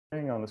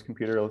on this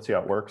computer. Let's see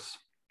how it works.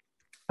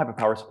 I have a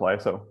power supply,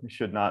 so we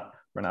should not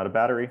run out of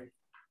battery.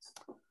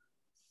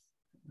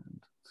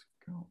 And let's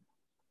go.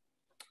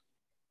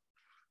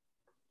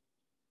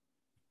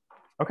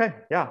 Okay,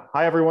 yeah.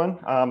 Hi, everyone.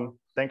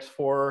 Thanks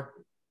for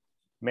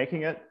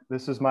making it.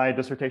 This is my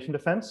dissertation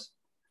defense.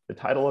 The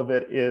title of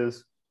it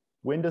is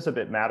When Does a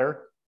Bit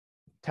Matter?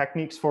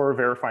 Techniques for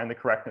Verifying the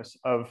Correctness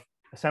of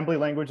Assembly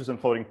Languages and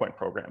Floating Point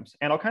Programs.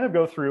 And I'll kind of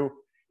go through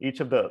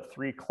each of the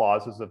three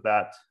clauses of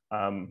that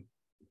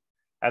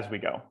as we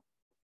go.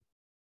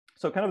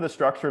 So kind of the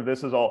structure of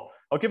this is I'll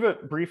give a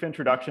brief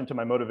introduction to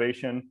my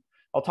motivation.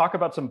 I'll talk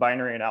about some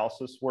binary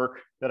analysis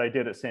work that I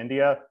did at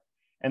Sandia.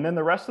 And then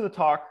the rest of the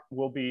talk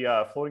will be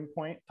floating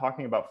point,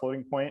 talking about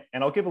floating point.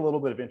 And I'll give a little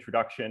bit of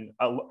introduction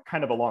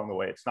kind of along the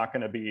way. It's not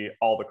going to be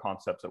all the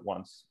concepts at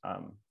once.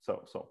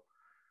 So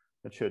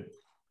that should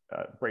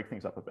break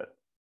things up a bit.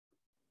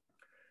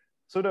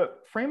 So to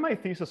frame my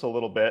thesis a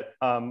little bit,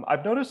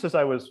 I've noticed as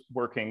I was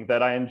working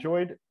that I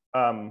enjoyed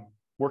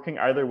working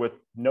either with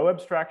no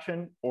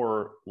abstraction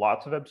or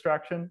lots of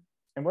abstraction.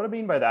 And what I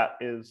mean by that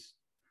is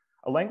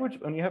a language,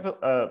 when you have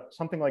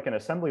something like an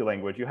assembly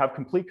language, you have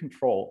complete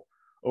control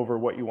over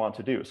what you want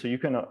to do. So you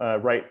can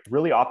write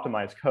really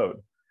optimized code.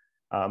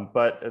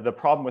 But the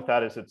problem with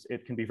that is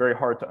it can be very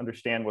hard to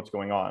understand what's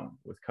going on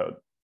with code.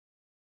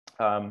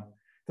 At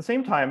the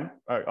same time,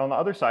 on the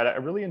other side, I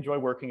really enjoy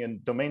working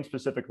in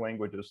domain-specific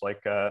languages.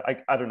 Like,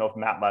 I don't know if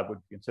MATLAB would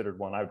be considered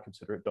one. I would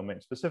consider it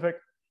domain-specific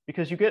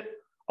because you get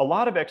a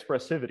lot of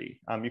expressivity.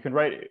 You can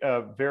write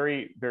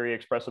very, very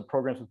expressive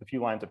programs with a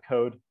few lines of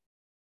code.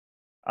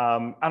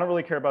 I don't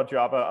really care about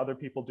Java. Other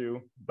people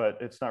do, but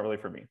it's not really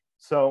for me.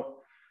 So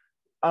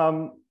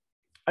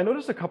I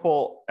noticed a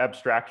couple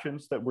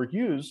abstractions that were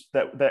used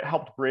that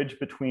helped bridge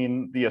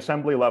between the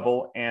assembly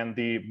level and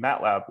the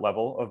MATLAB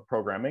level of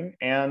programming.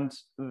 And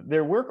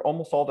they work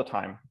almost all the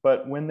time.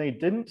 But when they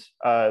didn't,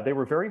 they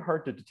were very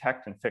hard to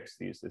detect and fix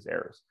these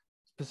errors.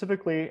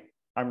 Specifically,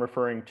 I'm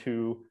referring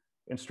to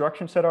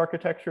instruction set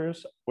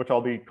architectures, which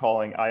I'll be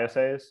calling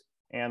ISAs,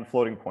 and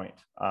floating point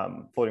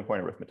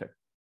arithmetic.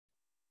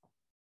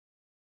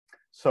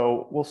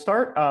 So we'll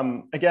start,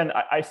 again,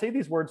 I say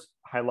these words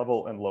high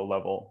level and low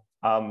level.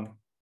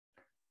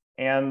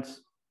 And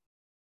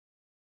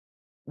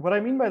what I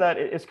mean by that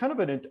is kind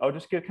of I'll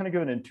just give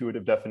an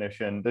intuitive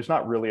definition. There's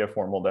not really a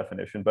formal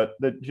definition, but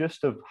the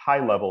gist of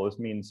high level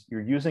means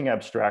you're using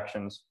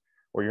abstractions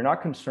or you're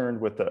not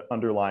concerned with the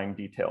underlying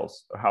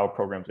details of how a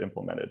program's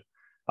implemented.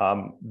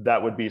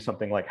 That would be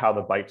something like how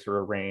the bytes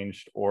are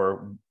arranged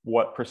or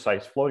what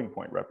precise floating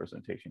point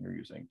representation you're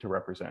using to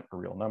represent a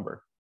real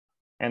number.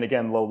 And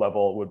again, low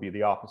level would be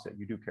the opposite.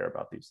 You do care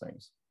about these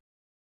things.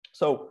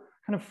 So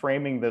kind of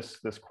framing this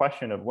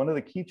question of one of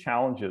the key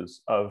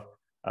challenges of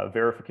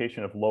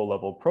verification of low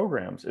level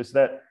programs is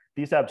that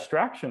these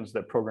abstractions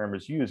that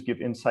programmers use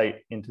give insight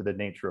into the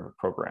nature of a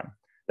program.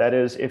 That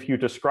is, if you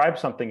describe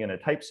something in a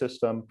type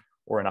system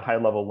or in a high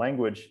level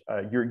language,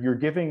 you're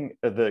giving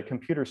the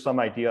computer some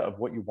idea of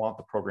what you want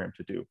the program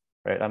to do,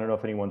 right? I don't know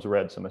if anyone's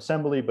read some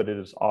assembly, but it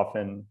is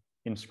often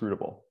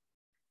inscrutable.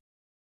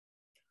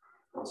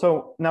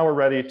 So now we're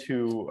ready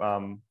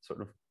to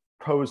sort of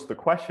pose the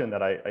question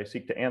that I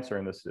seek to answer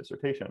in this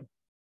dissertation.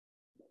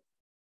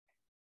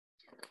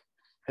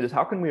 It is,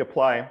 how can we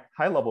apply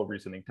high-level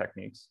reasoning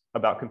techniques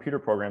about computer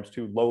programs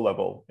to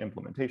low-level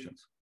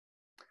implementations?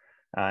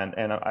 And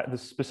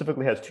this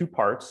specifically has two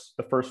parts.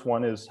 The first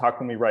one is, how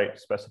can we write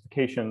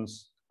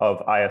specifications of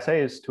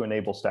ISAs to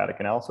enable static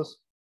analysis?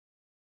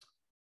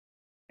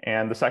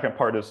 And the second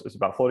part is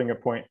about floating a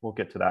point. We'll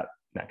get to that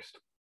next.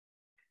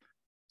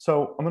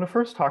 So I'm going to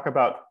first talk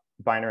about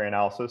binary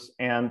analysis,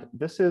 and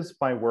this is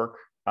my work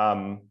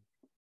at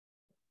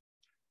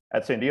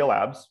Sandia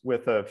Labs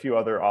with a few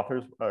other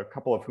authors, a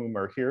couple of whom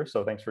are here,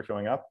 so thanks for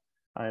showing up.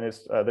 And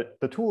it's,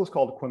 the tool is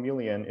called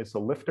Quamelion. It's a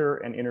lifter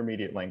and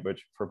intermediate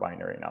language for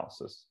binary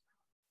analysis.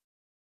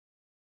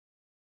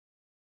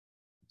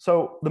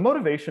 So the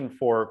motivation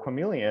for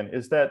Quamelion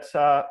is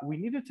that we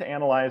needed to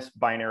analyze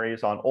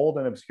binaries on old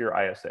and obscure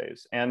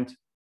ISAs. And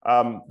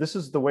this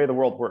is the way the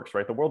world works,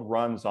 right? The world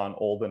runs on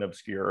old and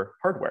obscure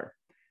hardware.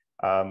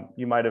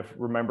 You might have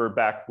remembered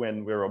back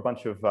when there were a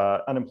bunch of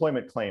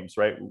unemployment claims,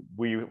 right?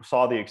 We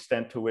saw the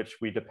extent to which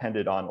we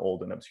depended on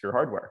old and obscure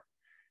hardware.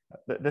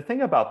 The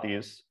thing about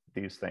these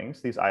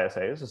things, these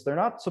ISAs, is they're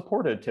not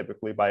supported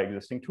typically by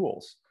existing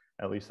tools.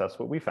 At least that's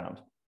what we found.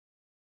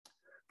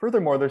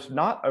 Furthermore, there's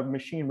not a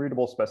machine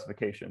readable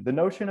specification. The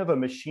notion of a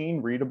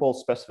machine readable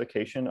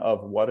specification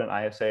of what an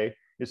ISA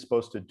is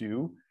supposed to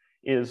do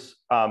is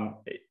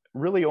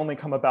really only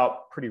come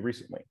about pretty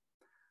recently.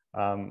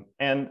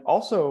 And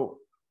also,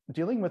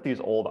 dealing with these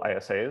old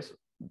ISAs,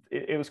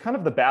 it was kind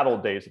of the battle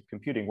days of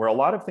computing, where a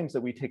lot of things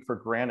that we take for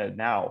granted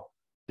now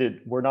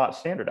were not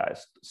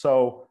standardized.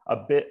 So a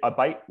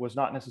byte was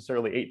not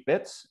necessarily 8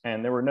 bits,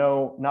 and there were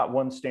not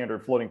one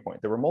standard floating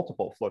point. There were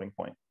multiple floating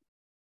point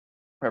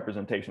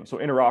representations. So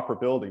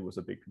interoperability was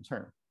a big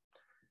concern.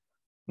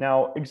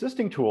 Now,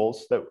 existing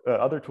tools,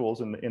 other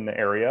tools in the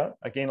area,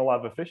 gain a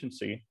lot of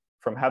efficiency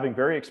from having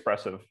very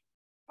expressive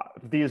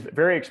these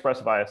very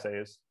expressive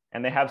ISAs,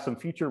 and they have some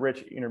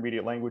feature-rich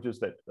intermediate languages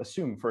that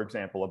assume, for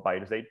example, a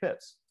byte is 8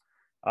 bits.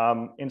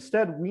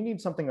 Instead, we need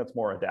something that's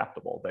more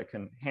adaptable, that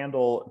can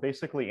handle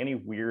basically any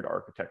weird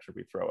architecture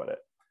we throw at it.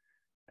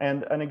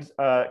 And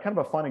kind of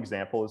a fun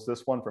example is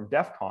this one from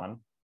DEF CON.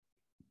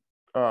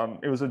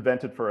 It was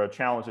invented for a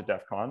challenge at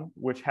DEF CON,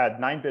 which had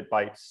 9-bit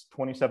bytes,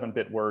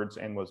 27-bit words,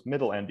 and was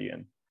middle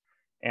endian.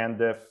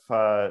 And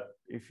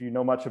if you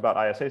know much about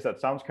ISAs,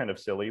 that sounds kind of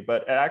silly,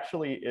 but it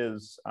actually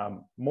is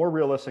more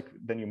realistic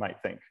than you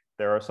might think.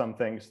 There are some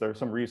things, there are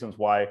some reasons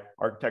why,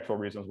 architectural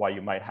reasons why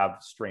you might have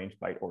strange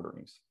byte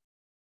orderings.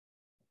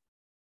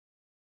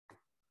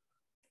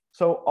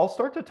 So I'll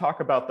start to talk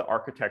about the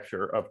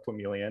architecture of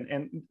Chameleon,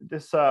 and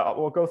this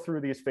we'll go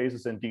through these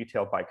phases in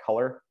detail by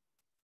color.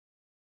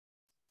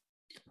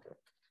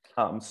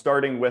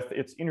 Starting with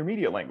its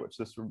intermediate language.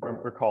 This,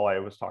 recall I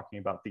was talking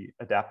about the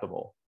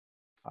adaptable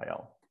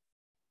IL.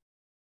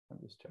 I'm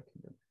just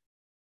checking it.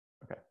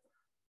 Okay,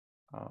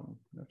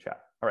 no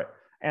chat. All right,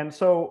 and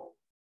so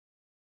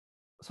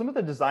some of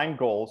the design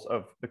goals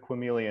of the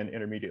Chameleon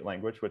intermediate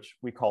language, which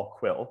we call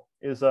QUIL,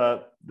 is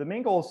the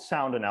main goal is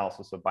sound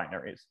analysis of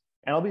binaries.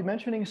 And I'll be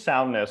mentioning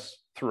soundness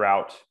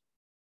throughout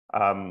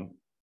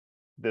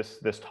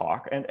this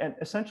talk. And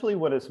essentially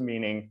what it's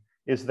meaning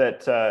is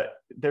that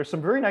there's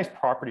some very nice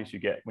properties you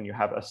get when you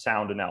have a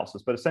sound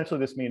analysis. But essentially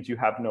this means you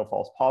have no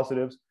false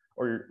positives,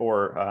 or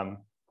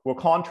we'll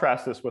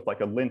contrast this with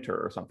like a linter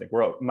or something,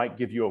 where it might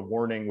give you a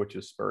warning which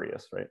is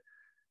spurious, right?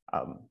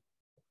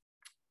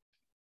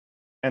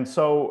 And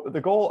so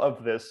the goal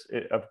of this,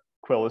 of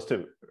QUIL is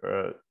to,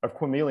 of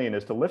Chameleon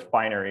is to lift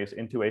binaries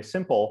into a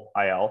simple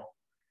IL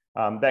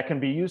that can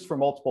be used for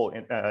multiple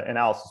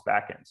analysis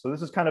backends. So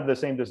this is kind of the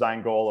same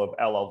design goal of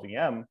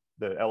LLVM,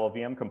 the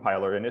LLVM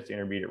compiler in its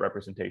intermediate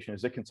representation,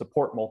 is it can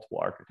support multiple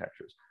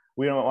architectures.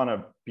 We don't want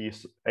to be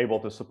able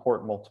to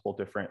support multiple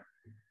different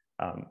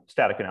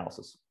static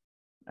analyses.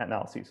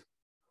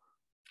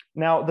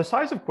 Now, the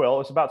size of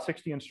QUIL is about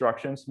 60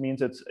 instructions,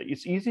 means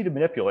it's easy to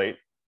manipulate,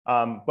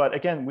 but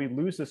again, we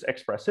lose this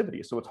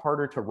expressivity, so it's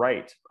harder to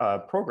write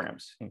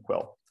programs in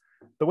QUIL.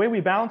 The way we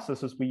balance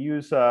this is we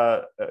use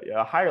a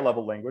higher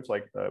level language,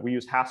 like we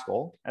use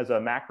Haskell as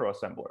a macro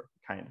assembler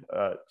kind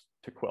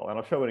to QUIL, and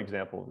I'll show an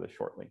example of this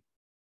shortly.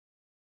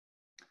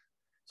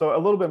 So a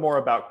little bit more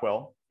about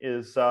QUIL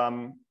is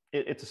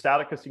it's a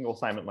static single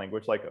assignment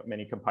language like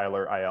many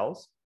compiler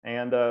ILs,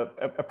 and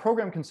a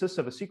program consists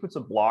of a sequence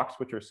of blocks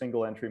which are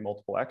single entry,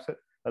 multiple exit.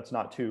 That's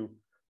not too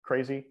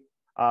crazy.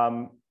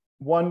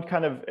 One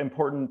kind of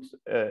important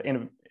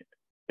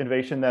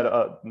innovation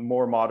that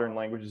more modern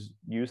languages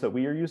use that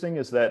we are using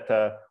is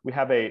that we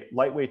have a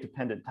lightweight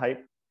dependent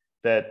type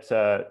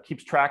that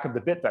keeps track of the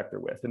bit vector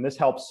width. And this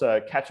helps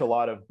catch a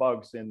lot of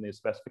bugs in the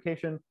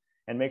specification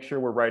and make sure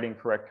we're writing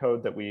correct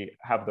code, that we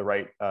have the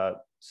right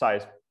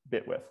size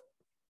bit width.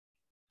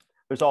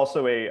 There's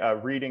also a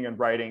reading and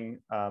writing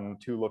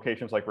to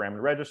locations like RAM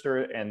and register,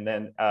 and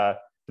then the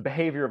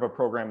behavior of a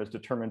program is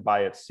determined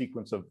by its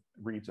sequence of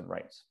reads and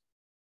writes.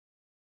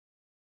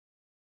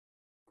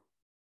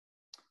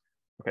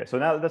 Okay, so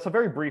now that's a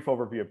very brief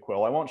overview of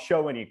QUIL. I won't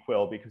show any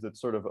QUIL because it's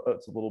sort of,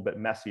 it's a little bit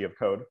messy of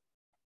code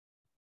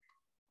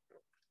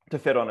to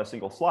fit on a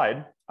single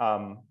slide.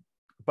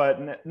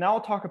 But now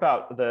I'll talk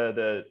about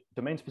the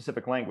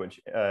domain-specific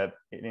language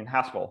in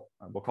Haskell.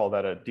 We'll call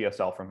that a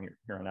DSL from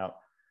here on out.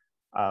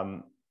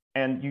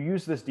 And you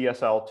use this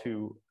DSL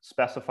to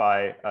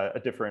specify a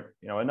different,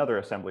 another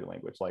assembly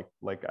language,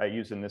 like I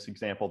use in this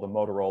example, the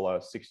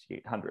Motorola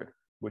 6800,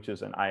 which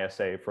is an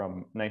ISA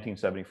from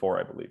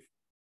 1974, I believe.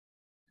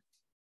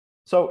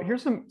 So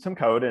here's some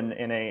code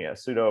in a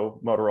pseudo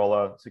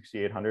Motorola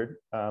 6800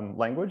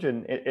 language,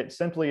 and it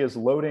simply is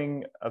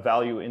loading a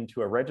value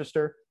into a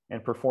register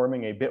and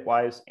performing a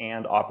bitwise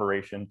AND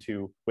operation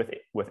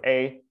with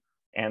A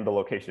and the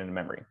location in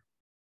memory.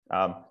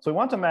 So we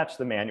want to match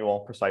the manual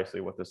precisely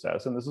what this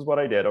says, and this is what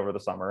I did over the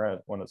summer.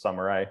 One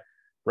summer, I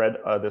read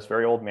this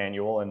very old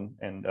manual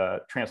and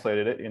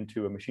translated it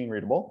into a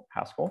machine-readable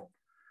Haskell.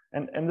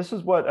 And this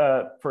is what,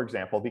 for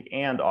example, the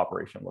AND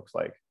operation looks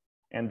like.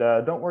 And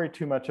don't worry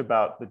too much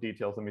about the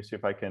details. Let me see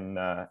if I can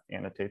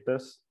annotate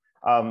this.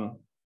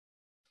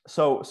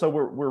 So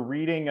we're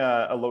reading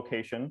a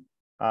location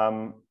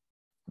of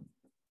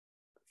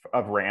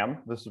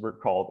RAM. This is what we're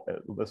called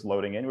this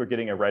loading in. We're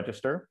getting a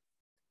register,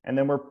 and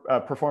then we're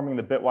performing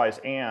the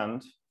bitwise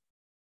and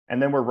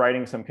then we're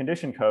writing some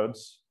condition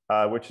codes,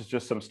 which is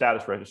just some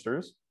status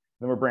registers.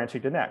 Then we're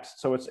branching to next.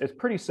 So it's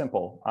pretty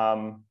simple.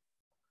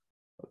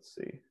 Let's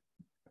see,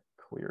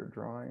 clear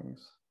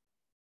drawings.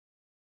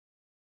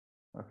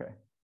 Okay,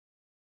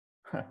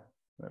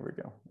 there we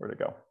go. Where'd it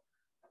go?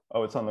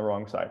 Oh, it's on the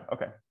wrong side.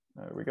 Okay,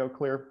 there we go,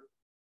 clear.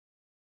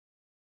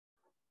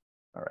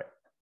 All right.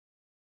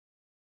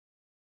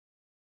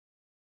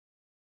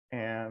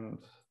 And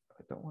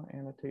I don't want to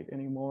annotate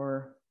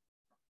anymore.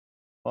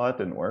 Well, that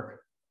didn't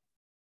work.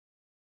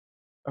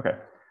 Okay,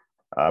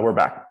 we're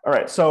back. All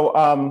right, so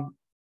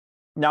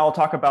now I'll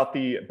talk about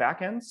the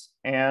backends.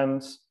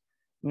 And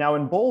Now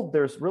in bold,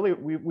 there's really,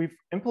 we've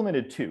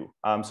implemented two.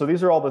 So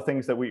these are all the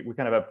things that we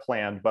kind of have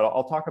planned, but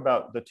I'll talk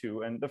about the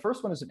two. And the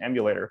first one is an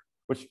emulator,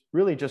 which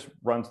really just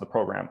runs the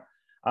program.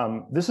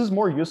 This is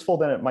more useful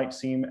than it might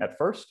seem at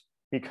first,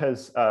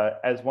 because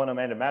as one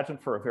might imagine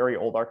for a very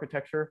old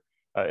architecture,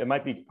 it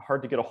might be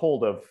hard to get a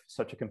hold of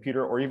such a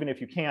computer, or even if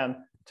you can,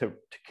 to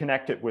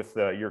connect it with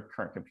your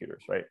current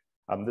computers, right?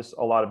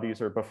 A lot of these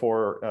are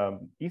before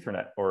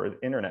Ethernet or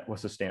internet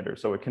was the standard,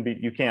 so it can be,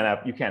 you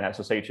can't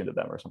SSH into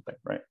them or something,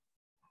 right?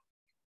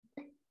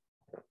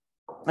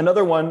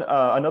 Another one,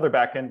 another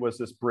backend was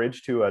this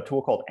bridge to a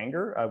tool called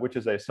Anger, which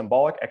is a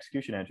symbolic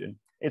execution engine.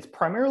 It's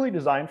primarily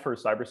designed for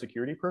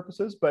cybersecurity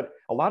purposes, but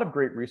a lot of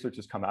great research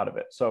has come out of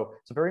it. So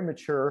it's a very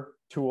mature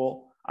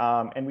tool,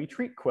 and we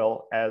treat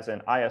Quill as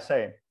an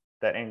ISA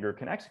that Anger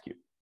can execute,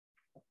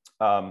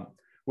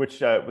 which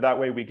that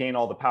way we gain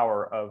all the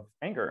power of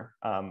Anger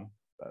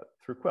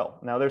through Quill.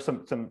 Now there's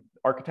some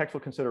architectural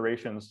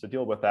considerations to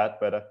deal with that,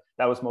 but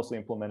that was mostly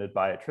implemented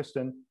by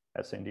Tristan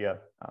at Sandia,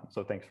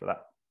 so thanks for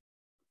that.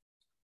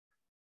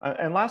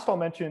 And last, I'll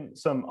mention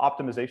some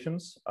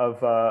optimizations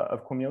of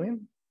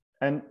Chameleon.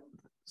 And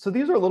so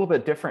these are a little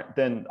bit different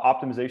than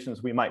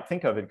optimizations we might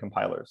think of in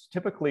compilers.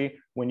 Typically,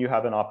 when you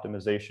have an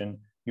optimization,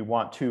 you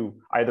want to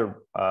either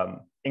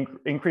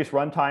increase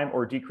runtime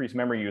or decrease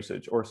memory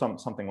usage or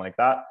something like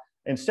that.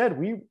 Instead,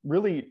 we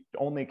really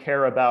only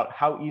care about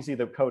how easy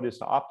the code is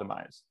to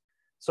optimize.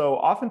 So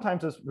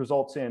oftentimes this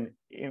results in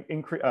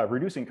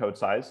reducing code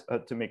size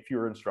to make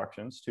fewer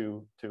instructions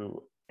to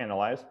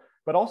analyze.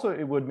 But also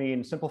it would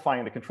mean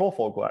simplifying the control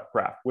flow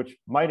graph, which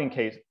might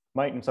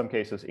in some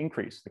cases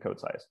increase the code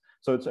size.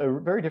 So it's a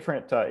very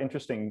different,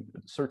 interesting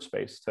search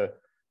space to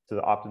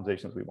the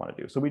optimizations we want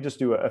to do. So we just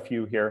do a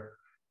few here,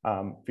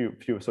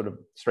 few sort of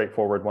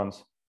straightforward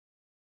ones.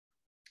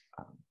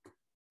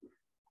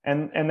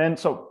 And then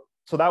so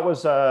that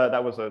was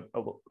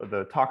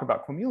the talk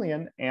about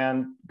Chameleon.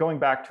 And going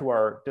back to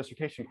our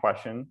dissertation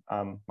question,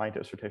 my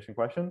dissertation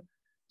question.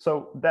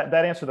 So that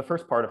answered the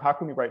first part of how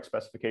can we write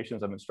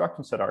specifications of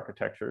instruction set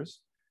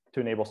architectures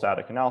to enable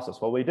static analysis?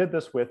 Well, we did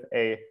this with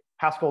a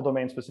Haskell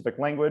domain-specific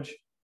language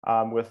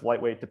with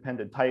lightweight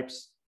dependent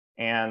types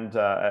and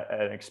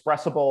an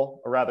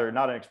expressible, or rather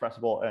not an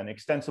expressible, an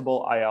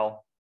extensible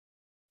IL,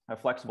 a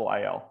flexible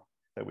IL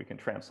that we can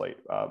translate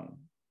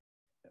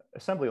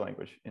assembly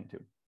language into.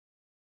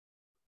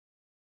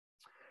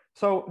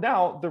 So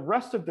now the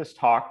rest of this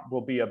talk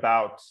will be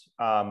about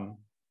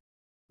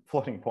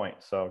floating point,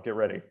 so get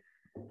ready.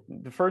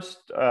 The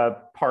first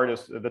part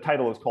is, the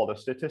title is called A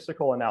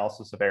Statistical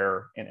Analysis of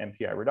Error in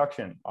MPI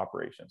Reduction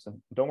Operations.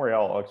 And don't worry,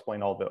 I'll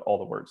explain all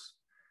the words.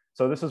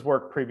 So this is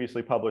work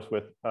previously published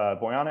with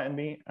Boyana and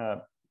me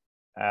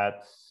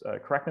at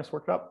Correctness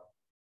Workshop.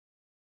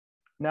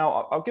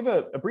 Now, I'll give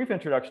a brief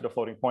introduction to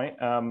floating point.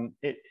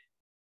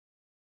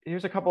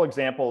 Here's a couple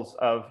examples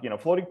of,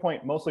 floating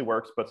point mostly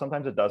works, but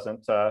sometimes it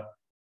doesn't. The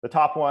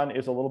top one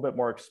is a little bit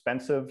more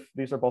expensive.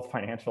 These are both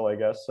financial, I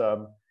guess.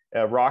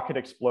 A rocket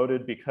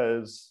exploded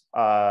because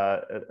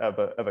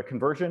of a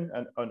conversion,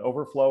 an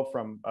overflow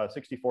from a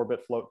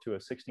 64-bit float to a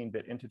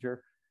 16-bit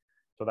integer.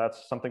 So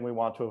that's something we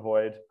want to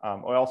avoid. I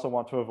also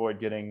want to avoid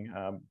getting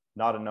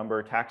not a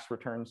number tax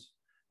returns.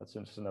 That's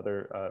just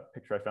another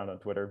picture I found on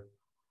Twitter.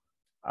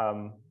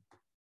 And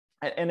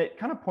it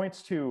kind of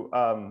points to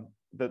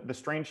the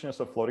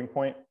strangeness of floating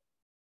point.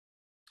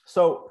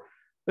 So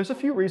there's a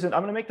few reasons. I'm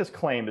going to make this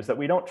claim is that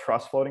we don't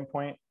trust floating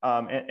point,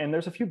 and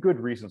there's a few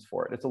good reasons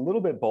for it. It's a little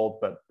bit bold,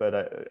 but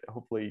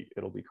hopefully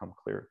it'll become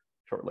clear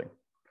shortly.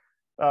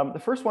 The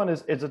first one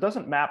is it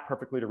doesn't map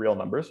perfectly to real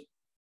numbers.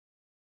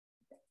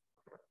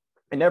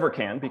 It never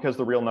can, because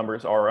the real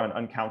numbers are an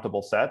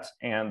uncountable set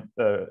and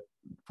the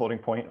floating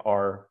point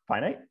are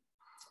finite.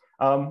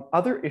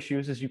 Other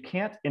issues is you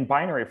can't, in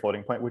binary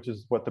floating point, which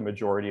is what the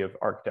majority of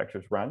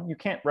architectures run, you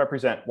can't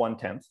represent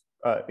 1/10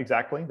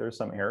 exactly. There's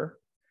some error.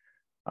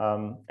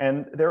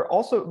 And there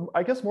also,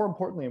 I guess more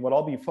importantly, and what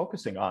I'll be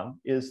focusing on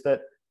is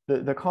that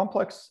the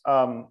complex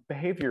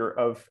behavior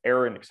of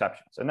error and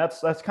exceptions. And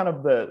that's kind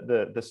of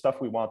the stuff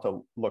we want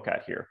to look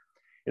at here,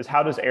 is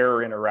how does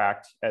error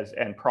interact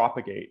and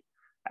propagate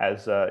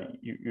as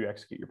you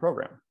execute your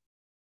program.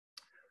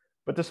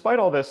 But despite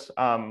all this,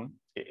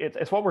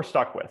 it's what we're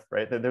stuck with,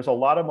 right? There's a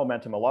lot of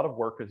momentum, a lot of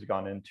work has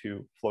gone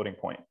into floating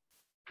point.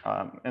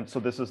 And so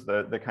this is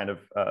the kind of,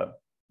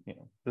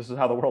 this is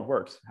how the world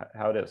works,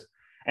 how it is.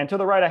 And to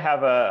the right, I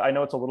have I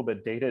know it's a little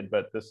bit dated,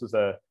 but this is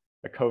a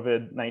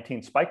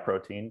COVID-19 spike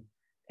protein.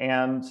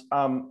 And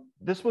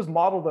this was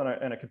modeled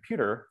in a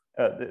computer,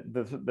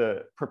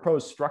 the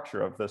proposed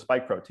structure of the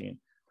spike protein.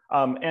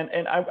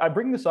 And I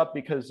bring this up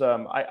because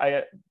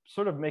I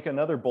sort of make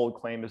another bold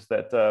claim is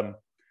that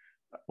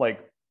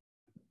like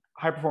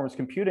high performance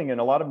computing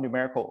and a lot of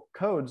numerical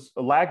codes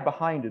lag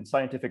behind in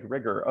scientific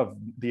rigor of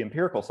the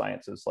empirical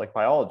sciences like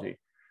biology.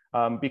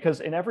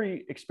 Because in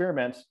every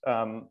experiment,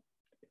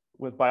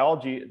 with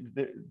biology,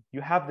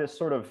 you have this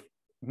sort of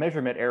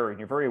measurement error, and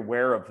you're very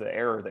aware of the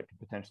error that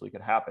potentially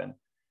could happen.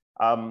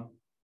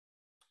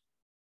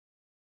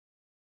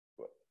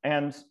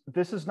 And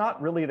this is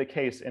not really the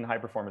case in high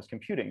performance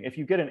computing. If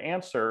you get an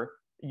answer,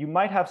 you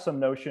might have some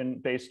notion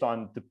based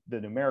on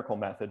the numerical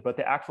method, but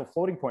the actual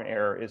floating point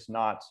error is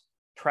not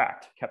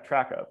kept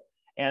track of.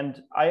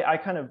 And I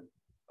kind of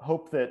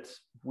hope that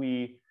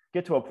we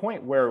get to a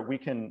point where we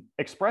can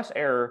express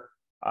error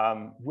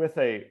along with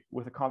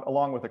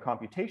a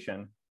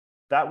computation.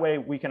 That way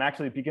we can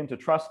actually begin to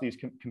trust these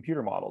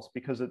computer models,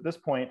 because at this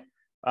point,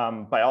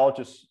 the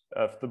biologists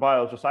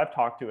I've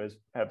talked to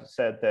have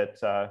said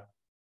that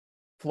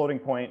floating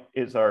point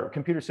our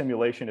computer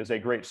simulation is a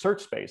great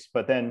search space,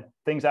 but then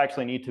things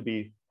actually need to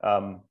be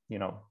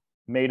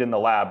made in the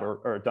lab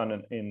or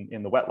done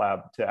in the wet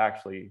lab to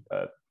actually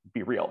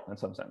be real in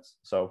some sense.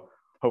 So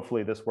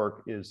hopefully this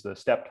work is the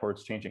step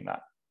towards changing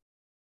that.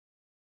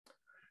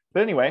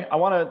 But anyway,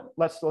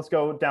 let's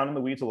go down in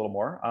the weeds a little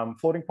more.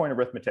 Floating point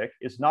arithmetic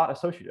is not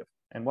associative.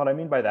 And what I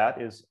mean by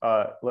that is,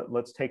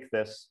 let's take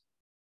this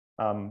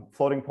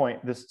floating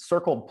point, this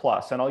circled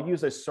plus, and I'll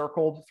use a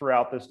circled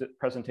throughout this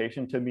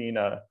presentation to mean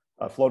a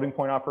floating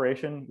point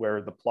operation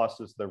where the plus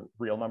is the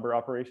real number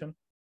operation.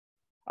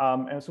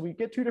 And so we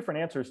get two different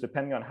answers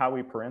depending on how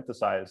we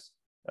parenthesize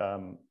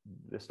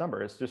this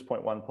number. It's just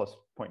 0.1 plus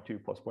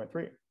 0.2 plus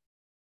 0.3.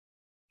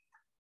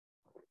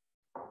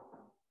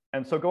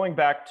 And so going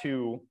back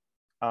to,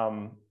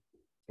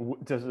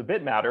 does a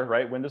bit matter,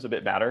 right? When does a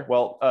bit matter?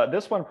 Well,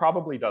 this one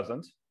probably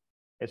doesn't.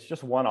 It's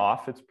just one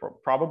off. It's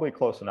probably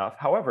close enough.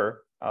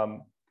 However,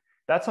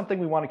 that's something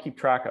we want to keep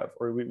track of,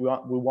 or we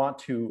want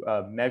to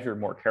measure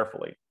more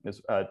carefully,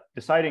 is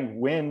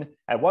deciding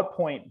at what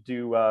point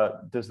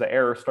does the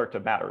error start to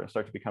matter and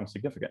start to become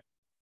significant.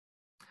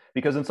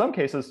 Because in some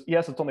cases,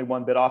 yes, it's only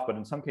one bit off, but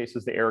in some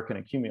cases the error can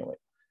accumulate.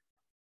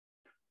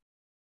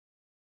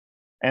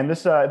 And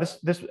this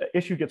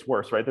issue gets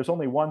worse, right? There's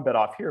only one bit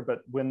off here, but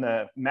when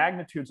the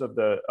magnitudes of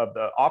the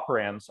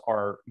operands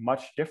are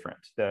much different,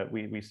 that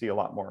we see a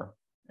lot more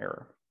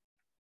error.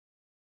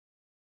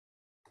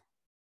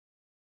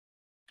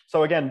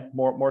 So again,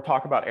 more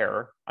talk about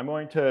error. I'm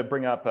going to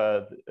bring up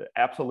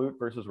absolute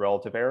versus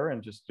relative error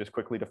and just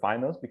quickly define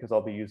those, because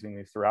I'll be using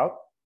these throughout.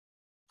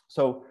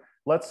 So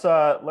let's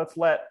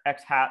let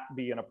x hat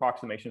be an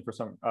approximation for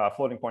some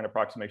floating point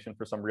approximation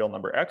for some real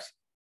number x.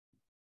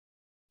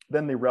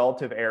 Then the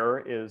relative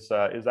error is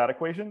that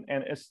equation,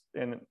 and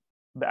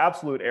the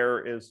absolute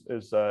error is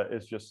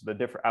just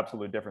the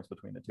absolute difference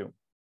between the two.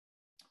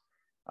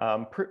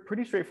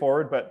 Pretty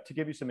straightforward, but to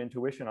give you some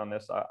intuition on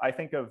this, I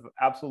think of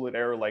absolute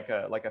error like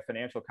a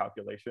financial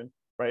calculation,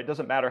 right? It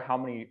doesn't matter how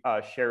many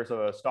shares of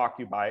a stock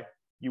you buy,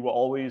 it will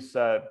always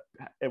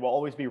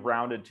be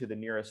rounded to the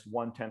nearest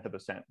 1/10 of a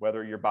cent,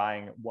 whether you're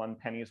buying 1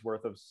 penny's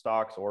worth of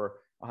stocks or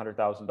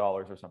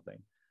 $100,000 or something.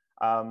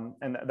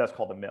 And that's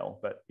called a mil,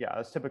 but yeah,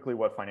 that's typically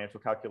what financial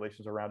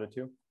calculations are rounded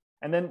to.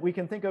 And then we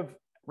can think of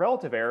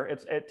relative error.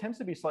 It tends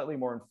to be slightly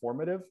more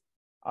informative,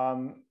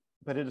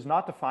 but it is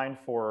not defined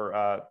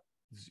for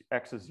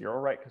x is 0,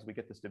 right? Because we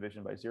get this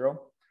division by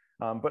 0.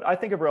 But I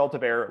think of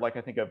relative error like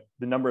I think of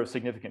the number of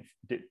significant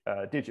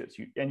digits,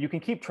 and you can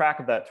keep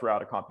track of that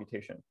throughout a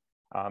computation,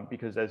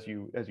 because as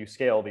you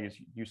scale these,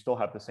 you still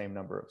have the same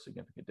number of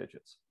significant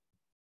digits.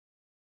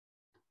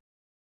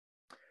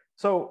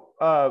 So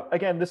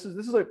again, this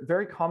is a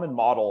very common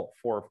model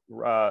for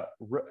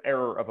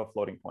error of a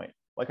floating point.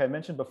 Like I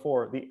mentioned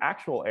before, the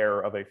actual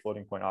error of a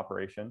floating point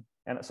operation,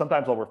 and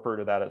sometimes I'll refer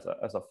to that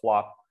as a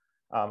flop,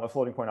 a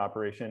floating point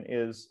operation,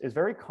 is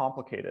very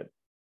complicated.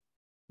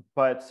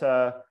 But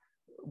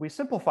we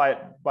simplify it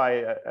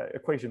by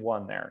equation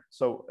 1 there.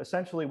 So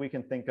essentially, we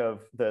can think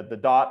of the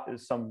dot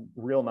is some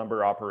real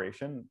number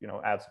operation,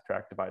 add,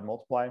 subtract, divide,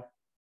 multiply,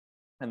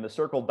 and the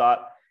circled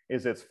dot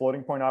is its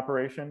floating point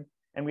operation.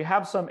 And we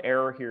have some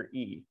error here,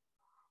 E,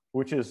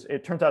 which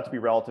it turns out to be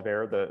relative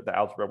error. The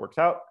algebra works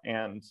out.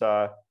 And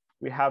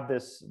we have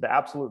the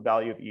absolute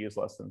value of E is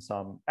less than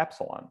some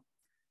epsilon.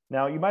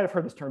 Now, you might have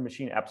heard this term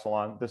machine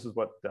epsilon. This is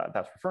what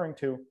that's referring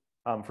to.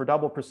 For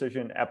double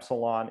precision,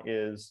 epsilon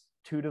is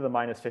 2 to the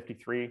minus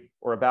 53,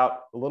 or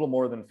about a little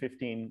more than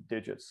 15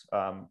 digits,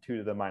 2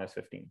 to the minus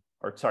 15,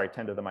 or sorry,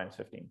 10 to the minus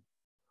 15.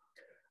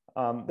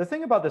 The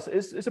thing about this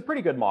is it's a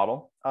pretty good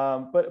model,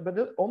 but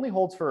it only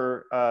holds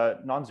for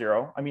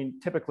non-zero. I mean,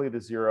 typically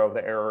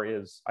the error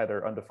is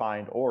either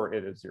undefined or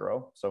it is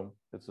 0. So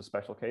it's a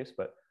special case,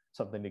 but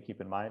something to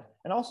keep in mind.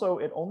 And also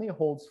it only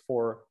holds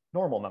for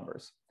normal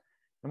numbers.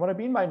 And what I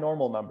mean by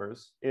normal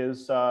numbers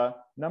is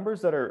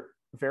numbers that are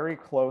very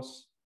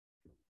close.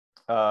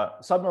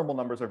 Subnormal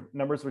numbers are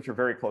numbers which are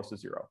very close to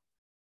 0.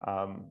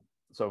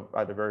 So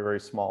either very, very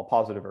small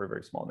positive or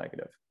very small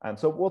negative. And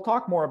so we'll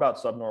talk more about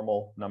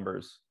subnormal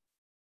numbers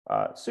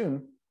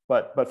soon,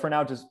 but for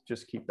now,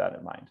 just keep that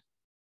in mind.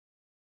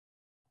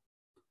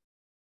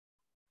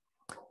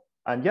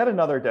 And yet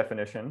another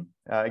definition.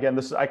 Again,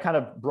 I kind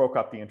of broke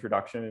up the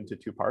introduction into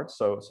 2 parts.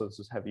 So this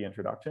is heavy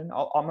introduction.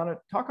 I'm going to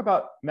talk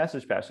about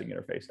message passing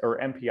interface, or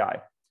MPI.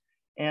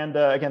 And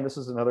again, this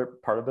is another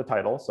part of the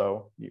title.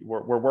 So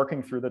we're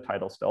working through the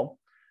title still.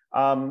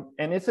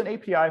 And it's an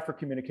API for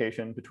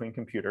communication between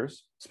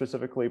computers,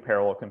 specifically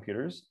parallel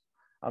computers.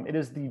 It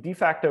is the de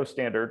facto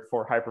standard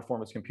for high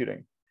performance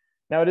computing.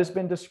 Now, it has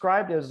been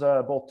described as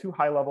both too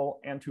high level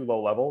and too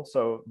low level.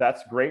 So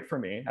that's great for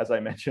me, as I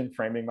mentioned,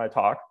 framing my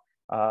talk.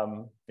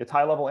 It's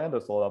high level and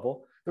it's low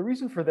level. The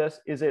reason for this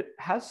is it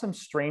has some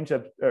strange,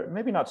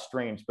 maybe not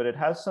strange, but it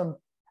has some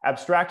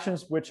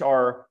abstractions which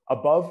are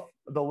above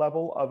the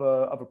level of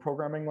a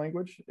programming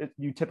language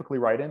you typically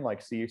write in,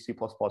 like C, C++,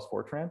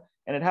 Fortran.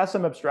 And it has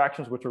some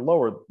abstractions which are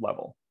lower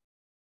level.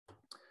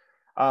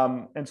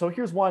 And so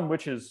here's one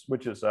which is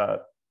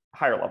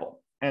higher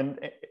level.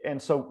 And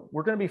so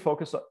we're going to be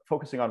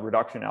focusing on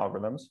reduction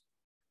algorithms.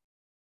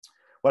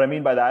 What I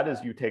mean by that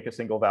is you take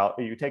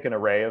an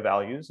array of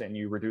values and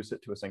you reduce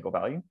it to a single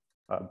value.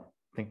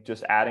 Think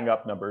just adding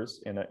up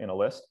numbers in a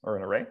list or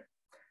an array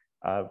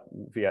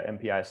via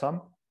MPI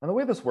sum. And the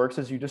way this works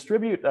is you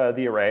distribute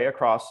the array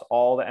across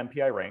all the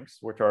MPI ranks,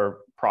 which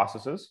are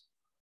processes.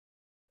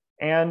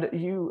 And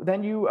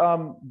then you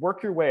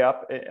work your way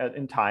up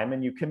in time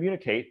and you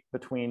communicate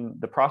between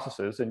the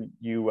processes and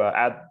you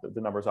add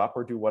the numbers up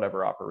or do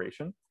whatever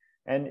operation.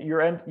 And you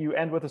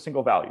end with a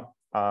single value.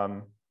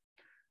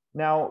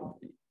 Now,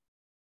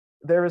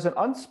 there is an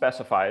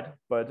unspecified,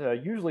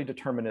 but usually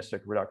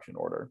deterministic reduction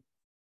order.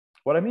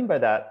 What I mean by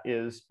that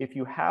is if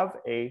you have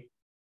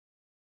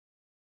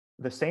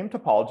the same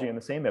topology and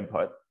the same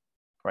input,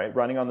 right,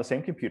 running on the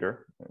same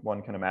computer,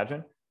 one can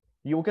imagine,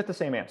 you will get the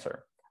same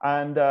answer.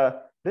 And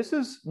this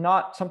is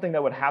not something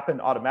that would happen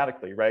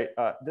automatically, right?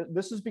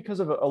 This is because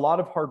of a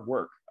lot of hard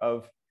work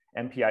of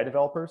MPI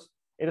developers.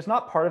 It is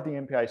not part of the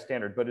MPI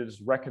standard, but it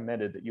is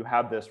recommended that you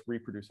have this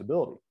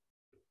reproducibility.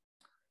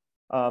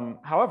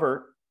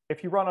 However,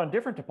 if you run on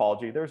different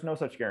topology, there's no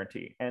such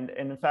guarantee. And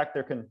in fact,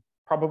 there can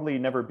probably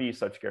never be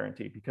such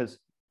guarantee because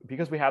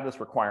we have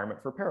this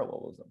requirement for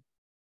parallelism.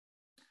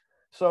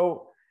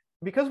 So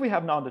because we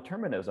have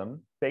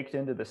non-determinism baked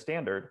into the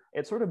standard,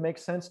 it sort of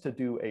makes sense to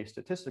do a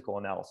statistical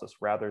analysis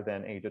rather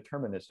than a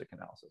deterministic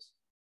analysis.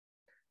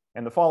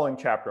 In the following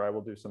chapter, I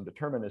will do some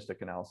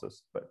deterministic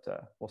analysis, but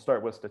we'll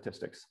start with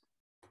statistics.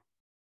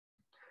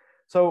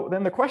 So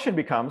then the question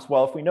becomes,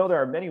 well, if we know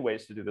there are many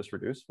ways to do this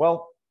reduce,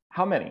 well,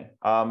 how many?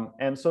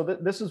 And so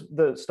this is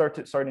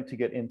starting to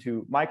get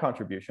into my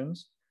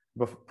contributions.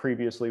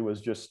 Previously was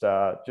just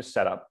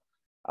set up.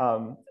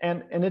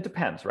 And it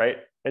depends, right?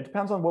 It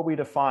depends on what we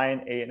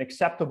define an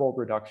acceptable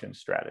reduction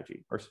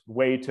strategy or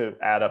way to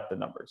add up the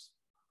numbers.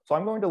 So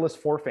I'm going to list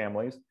 4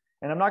 families,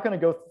 and I'm not going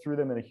to go through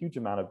them in a huge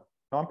amount of,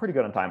 no, I'm pretty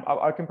good on time.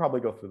 I can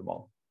probably go through them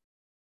all.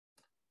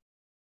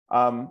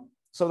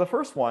 So the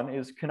first one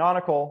is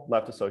canonical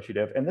left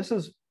associative, and this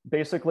is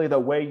basically the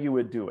way you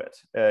would do it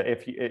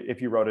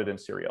if you wrote it in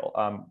serial.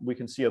 We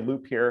can see a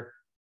loop here.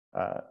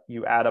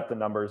 You add up the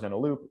numbers in a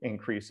loop,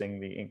 increasing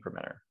the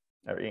incrementer,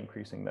 or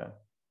increasing the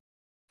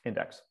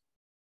index.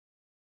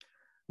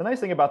 The nice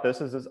thing about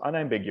this is it's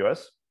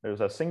unambiguous.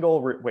 There's a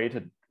single way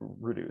to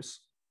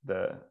reduce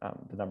the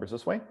numbers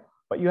this way,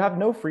 but you have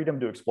no freedom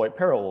to exploit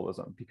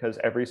parallelism because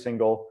every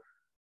single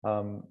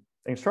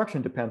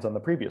instruction depends on the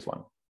previous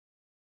one.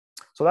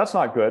 So that's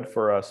not good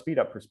for a speed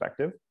up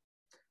perspective.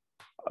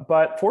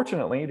 But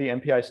fortunately, the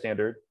MPI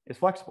standard is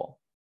flexible.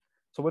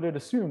 So what it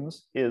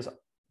assumes is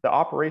the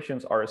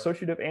operations are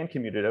associative and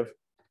commutative,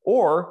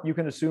 or you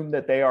can assume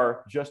that they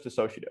are just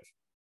associative.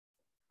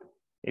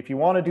 If you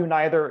want to do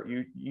neither,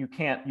 you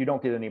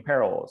don't get any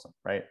parallelism,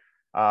 right?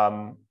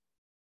 And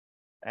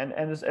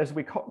as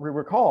we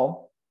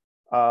recall,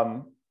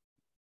 floating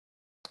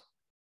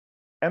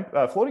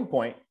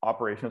point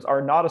operations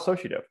are not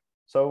associative.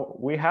 So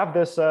we have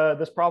this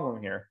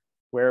problem here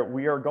where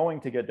we are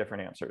going to get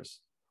different answers.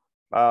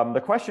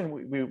 The question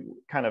we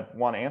kind of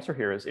want to answer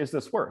here is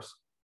this worse?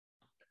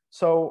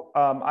 So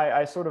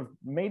I sort of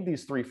made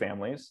these 3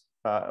 families.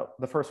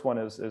 The first one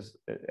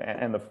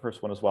and the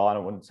first one as well. I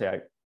wouldn't say I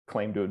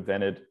claim to have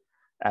invented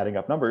adding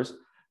up numbers.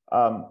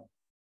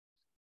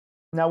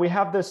 Now we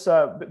have this,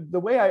 the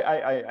way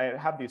I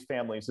have these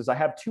families is I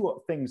have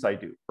 2 things I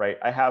do, right?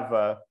 I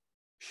have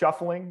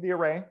shuffling the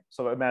array.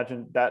 So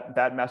imagine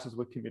that messes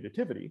with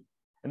commutativity.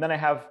 And then I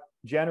have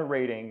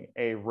generating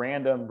a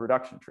random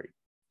reduction tree,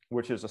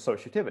 which is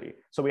associativity.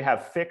 So we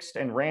have fixed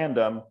and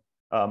random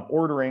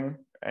ordering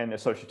and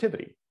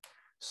associativity.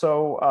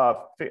 So,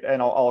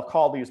 and I'll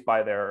call these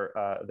by their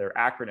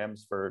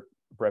acronyms for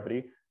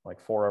brevity, like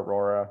for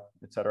Aurora,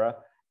 et cetera.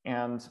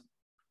 And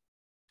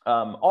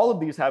all of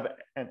these have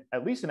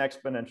at least an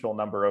exponential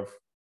number of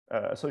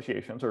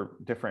associations or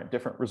different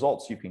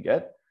results you can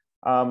get.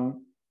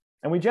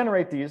 And we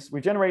generate these,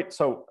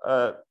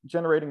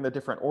 generating the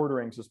different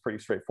orderings is pretty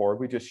straightforward.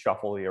 We just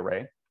shuffle the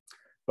array.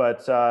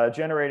 But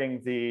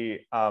generating the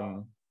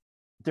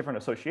different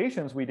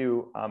associations we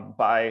do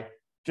by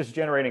just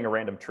generating a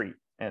random tree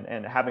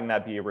and having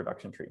that be a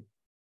reduction tree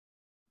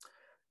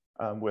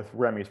with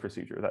Remy's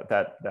procedure.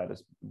 That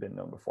has been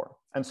known before.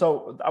 And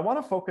so I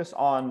want to focus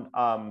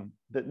on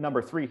the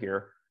number 3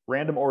 here,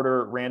 random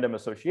order, random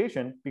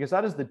association, because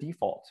that is the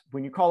default.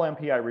 When you call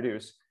MPI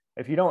reduce,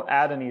 if you don't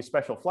add any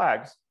special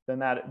flags, then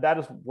that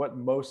is what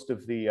most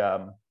of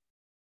the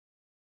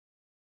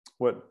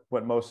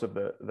what most of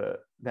the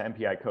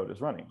MPI code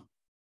is running.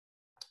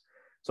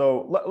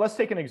 So let's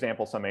take an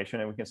example summation,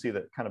 and we can see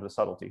that kind of the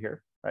subtlety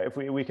here. Right? If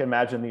we can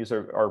imagine these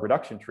are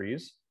reduction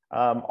trees,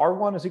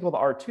 R1 is equal to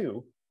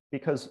R2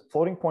 because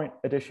floating point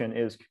addition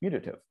is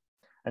commutative.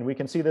 And we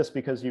can see this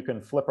because you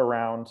can flip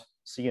around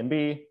C and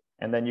B,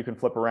 and then you can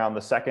flip around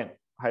the second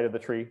height of the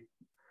tree,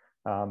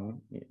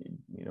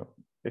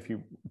 if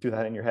you do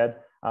that in your head.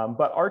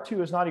 But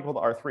R2 is not equal to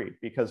R3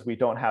 because we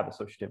don't have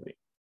associativity.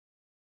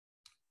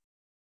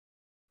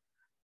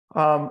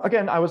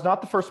 Again, I was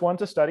not the first one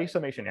to study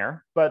summation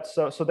error, but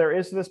so there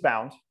is this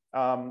bound,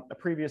 a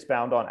previous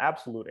bound on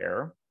absolute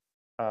error.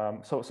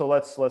 So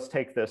let's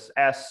take this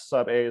S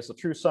sub A is the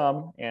true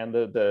sum, and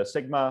the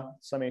sigma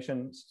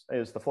summation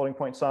is the floating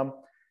point sum.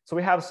 So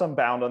we have some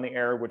bound on the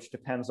error, which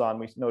depends on,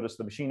 we notice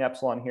the machine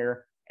epsilon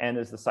here, n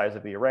is the size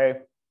of the array.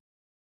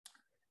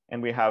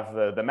 And we have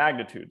the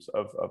magnitudes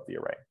of the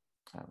array.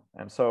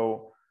 And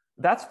so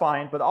that's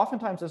fine, but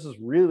oftentimes this is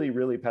really,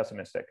 really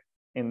pessimistic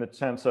in the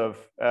sense of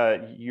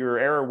your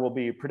error will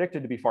be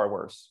predicted to be far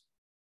worse.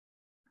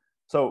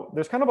 So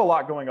there's kind of a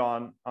lot going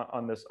on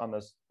this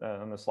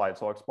slide.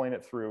 So I'll explain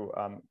it through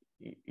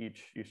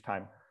each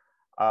time.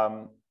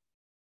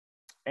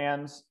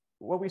 And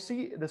what we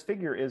see, this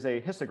figure is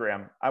a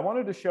histogram. I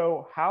wanted to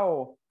show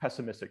how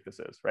pessimistic this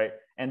is, right?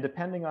 And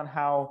depending on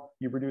how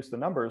you reduce the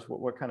numbers,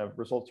 what kind of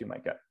results you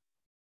might get.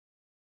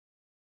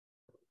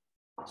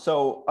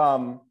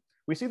 So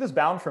we see this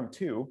bound from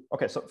 2.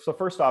 Okay, so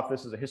first off,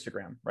 this is a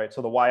histogram, right?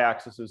 So the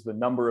y-axis is the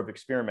number of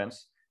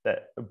experiments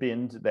that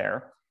binned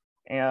there.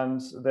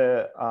 And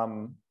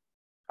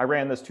I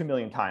ran this 2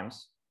 million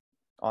times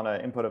on an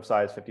input of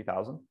size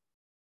 50,000.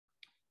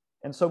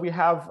 And so we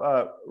have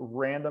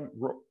random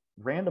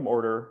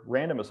order,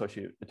 random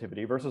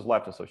associativity versus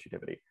left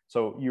associativity.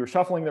 So you're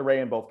shuffling the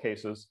array in both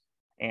cases,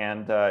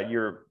 and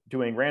you're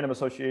doing random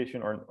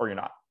association or you're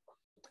not.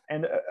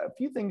 And a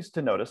few things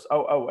to notice.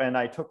 And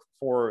I took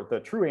for the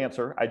true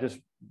answer, I just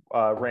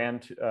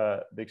ran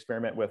the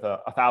experiment with a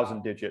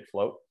 1,000-digit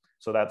float.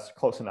 So that's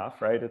close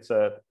enough, right? It's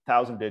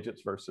 1,000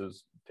 digits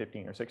versus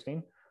 15 or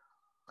 16.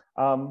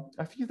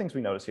 A few things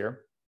we notice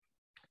here.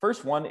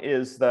 First one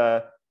is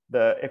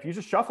if you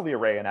just shuffle the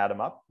array and add them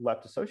up,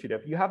 left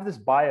associative, you have this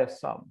bias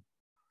sum.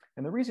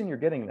 And the reason you're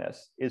getting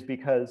this is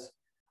because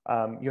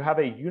you have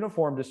a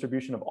uniform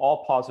distribution of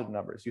all positive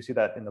numbers. You see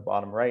that in the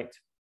bottom right,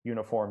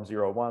 uniform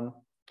 0, 1.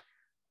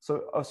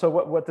 So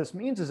what this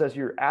means is as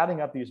you're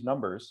adding up these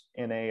numbers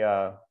in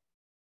a,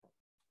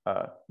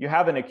 you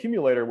have an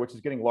accumulator which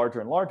is getting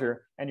larger and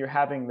larger, and you're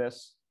having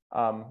this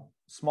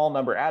small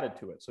number added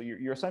to it. So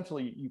you're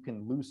essentially, you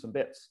can lose some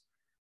bits.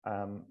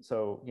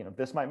 So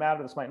this might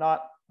matter, this might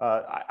not.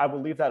 I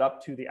will leave that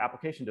up to the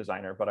application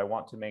designer, but I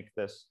want to make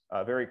this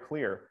very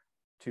clear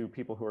to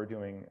people who are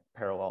doing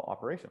parallel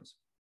operations.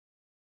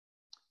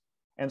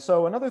 And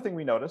so another thing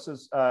we notice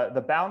is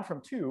the bound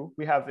from 2,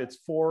 we have it's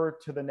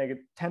 10 to the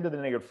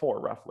negative 4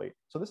 roughly.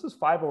 So this is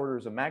 5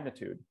 orders of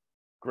magnitude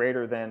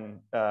greater than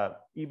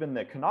even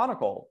the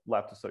canonical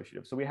left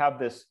associative. So we have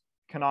this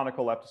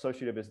canonical left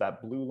associative is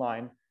that blue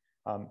line.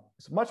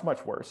 It's much,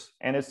 much worse.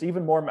 And it's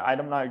even more,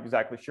 I'm not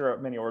exactly sure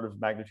how many orders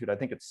of magnitude. I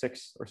think it's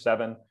 6 or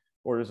 7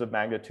 orders of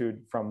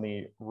magnitude from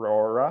the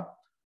Aurora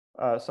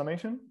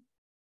summation.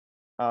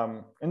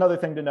 Another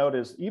thing to note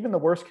is even the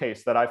worst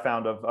case that I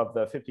found of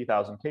the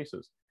 50,000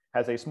 cases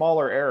has a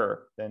smaller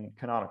error than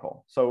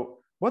canonical. So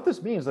what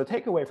this means, the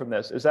takeaway from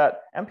this is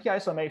that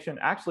MPI summation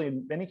actually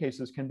in many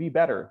cases can be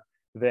better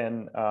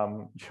than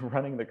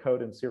running the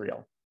code in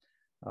serial.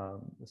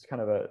 It's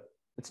kind of a,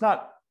 it's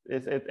not,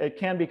 it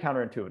can be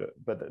counterintuitive,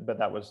 but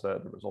that was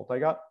the result I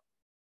got.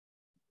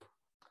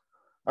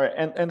 All right,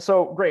 and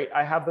so great,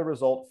 I have the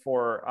result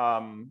for,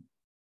 I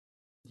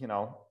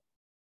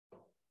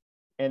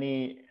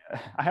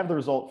have the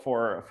result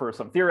for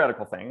some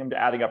theoretical thing. I'm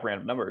adding up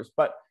random numbers,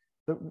 but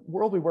the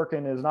world we work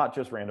in is not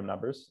just random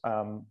numbers.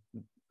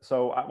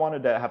 So I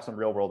wanted to have some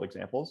real world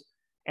examples.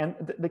 And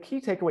the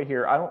key takeaway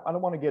here, I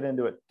don't want to get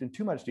into it in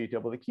too much detail,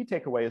 but the key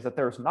takeaway is that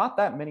there's not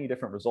that many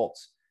different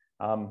results.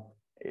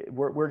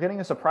 We're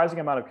getting a surprising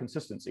amount of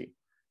consistency.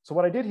 So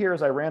what I did here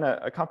is I ran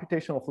a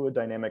computational fluid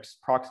dynamics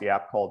proxy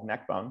app called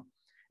Neckbone,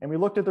 and we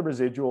looked at the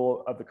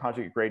residual of the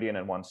conjugate gradient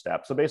in one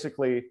step. So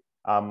basically,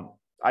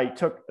 I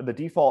took the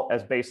default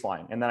as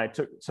baseline, and then I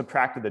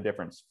subtracted the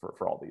difference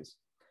for all these.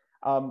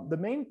 The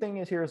main thing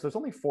is here is there's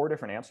only 4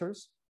 different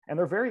answers, and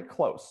they're very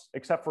close,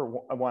 except for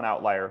one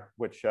outlier,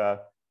 which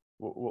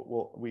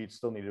we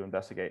still need to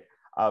investigate.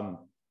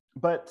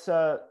 But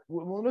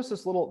we'll notice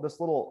this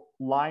little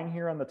line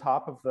here on the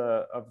top of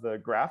the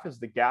graph is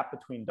the gap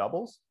between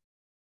doubles.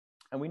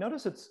 And we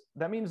notice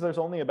that means there's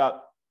only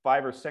about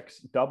 5 or 6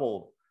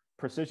 double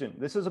precision.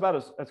 This is about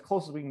as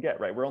close as we can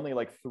get, right? We're only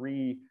like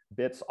 3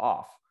 bits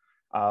off.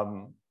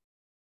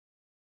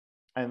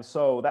 And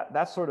so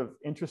that's sort of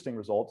interesting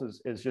result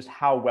is just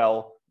how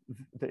well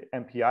the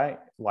MPI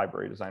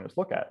library designers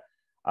look at.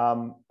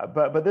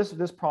 But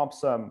this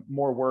prompts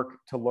more work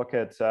to look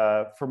at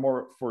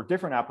for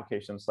different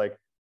applications, like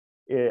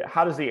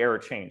how does the error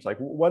change? Like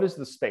what is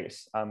the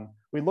space?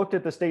 We looked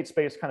at the state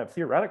space kind of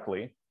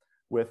theoretically,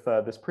 with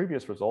this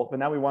previous result, but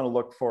now we want to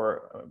look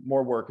for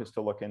more work is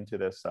to look into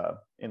this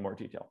in more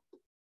detail.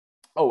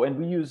 Oh, and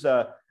we use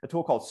a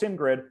tool called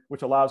SimGrid,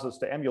 which allows us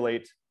to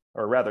emulate,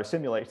 or rather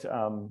simulate,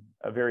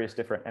 various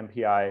different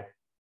MPI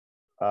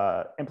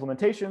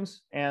implementations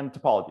and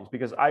topologies,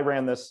 because I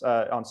ran this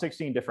on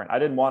 16 different. I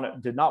did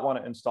not want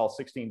to install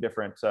 16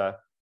 different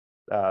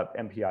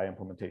MPI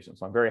implementations.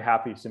 So I'm very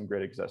happy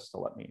SimGrid exists to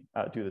let me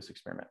do this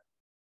experiment.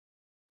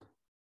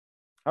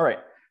 All right,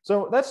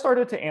 so that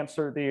started to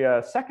answer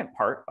the second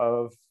part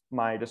of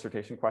my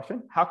dissertation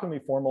question. How can we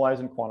formalize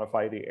and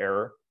quantify the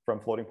error from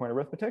floating point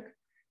arithmetic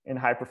in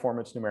high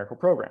performance numerical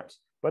programs?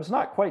 But it's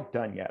not quite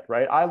done yet,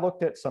 right? I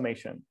looked at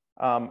summation,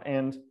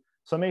 and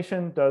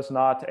summation does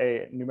not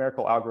a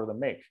numerical algorithm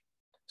make.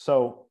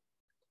 So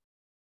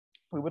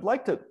we would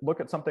like to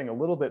look at something a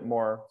little bit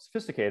more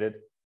sophisticated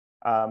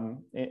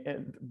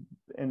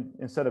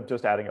instead of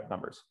just adding up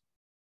numbers.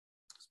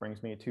 This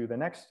brings me to the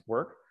next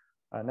work,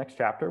 next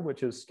chapter,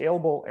 which is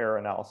scalable error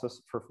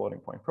analysis for floating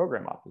point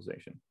program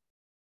optimization.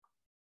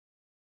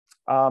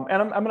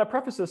 And I'm going to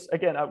preface this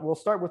again. We'll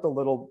start with a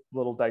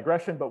little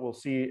digression, but we'll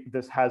see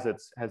this has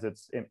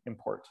its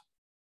import.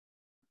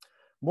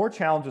 More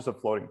challenges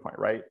of floating point,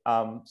 right?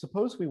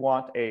 Suppose we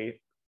want a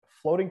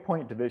floating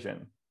point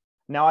division.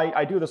 Now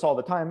I do this all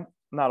the time,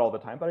 not all the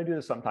time, but I do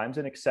this sometimes.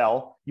 In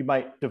Excel, you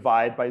might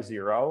divide by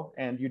 0,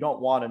 and you don't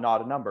want to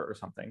not a number or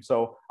something.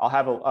 So I'll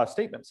have a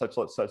statement such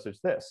as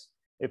this.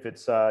 If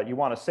it's you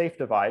want a safe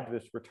divide,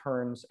 this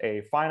returns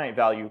a finite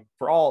value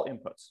for all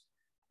inputs.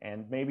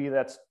 And maybe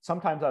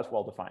sometimes that's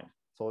well defined.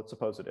 So let's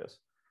suppose it is.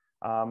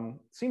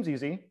 Seems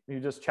easy. You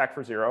just check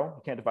for 0.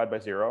 You can't divide by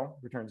 0,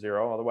 return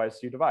 0, otherwise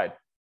you divide.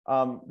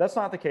 That's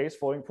not the case.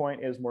 Floating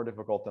point is more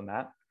difficult than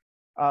that.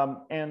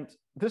 And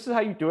this is how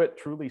you do it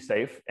truly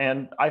safe.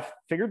 And I've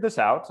figured this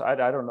out. I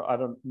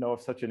don't know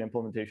if such an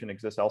implementation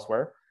exists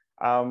elsewhere.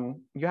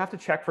 You have to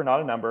check for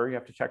not a number. You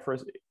have to check for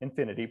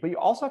infinity, but you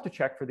also have to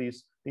check for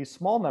these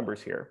small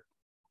numbers here.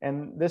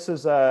 And this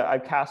is,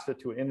 I've cast it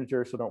to an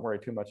integer, so don't worry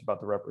too much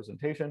about the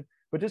representation.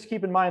 But just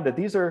keep in mind that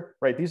these are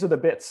the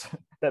bits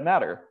that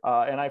matter.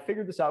 And I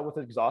figured this out with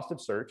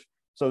exhaustive search.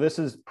 So this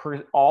is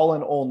all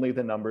and only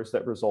the numbers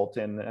that result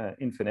in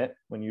infinite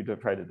when you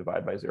try to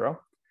divide by 0.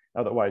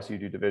 Otherwise, you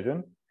do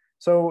division.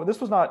 So this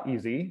was not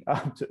easy.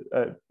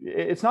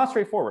 It's not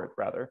straightforward,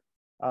 rather.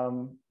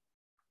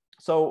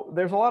 So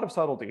there's a lot of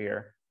subtlety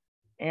here.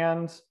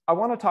 And I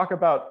want to talk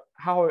about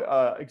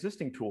how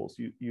existing tools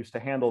used to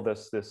handle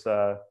this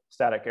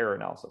static error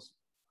analysis.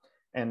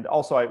 And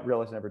also, I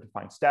realized I never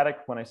defined static.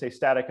 When I say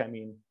static, I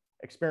mean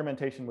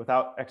experimentation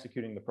without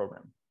executing the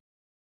program.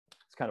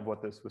 It's kind of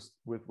what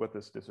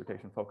this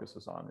dissertation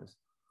focuses on, is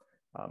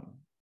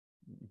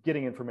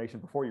getting information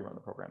before you run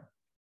the program.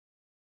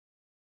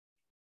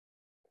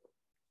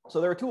 So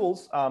there are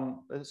tools.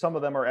 Some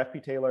of them are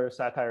FP-Taylor,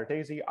 Satire,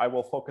 Daisy. I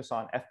will focus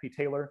on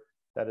FP-Taylor.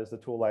 That is the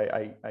tool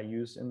I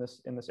use in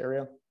this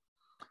area.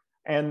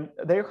 And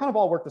they kind of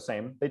all work the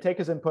same. They take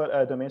as input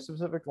a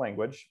domain-specific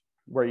language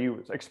where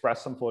you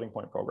express some floating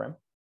point program.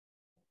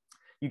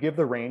 You give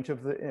the range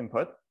of the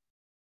input.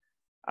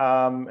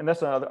 And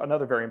that's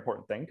another very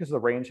important thing, because the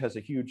range has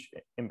a huge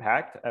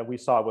impact. We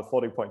saw with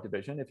floating point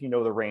division, if you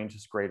know the range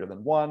is greater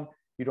than 1,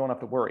 you don't have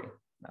to worry,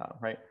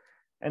 right?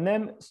 And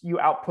then you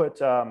output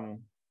the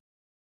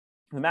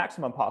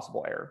maximum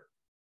possible error.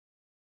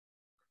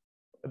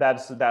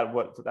 That's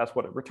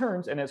what it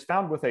returns, and it's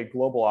found with a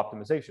global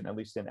optimization, at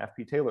least in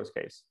FP-Taylor's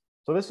case.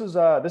 So this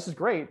is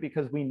great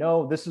because we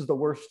know this is the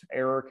worst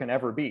error can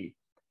ever be,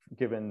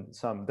 given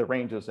the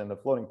ranges in the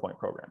floating point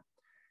program.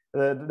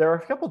 There are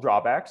a couple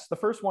drawbacks. The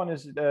first one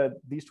is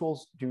these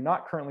tools do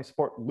not currently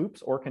support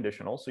loops or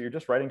conditionals, so you're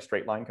just writing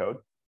straight line code,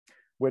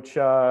 which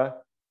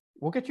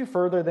will get you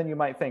further than you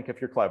might think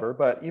if you're clever.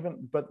 But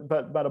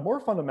a more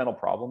fundamental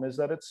problem is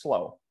that it's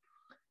slow.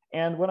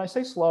 And when I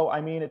say slow,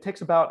 I mean it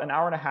takes about an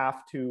hour and a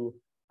half to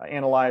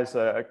analyze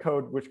a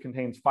code which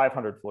contains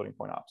 500 floating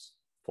point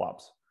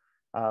flops.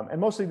 And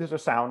mostly these are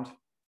sound.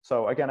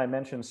 So again, I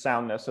mentioned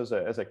soundness as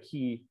a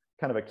key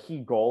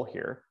goal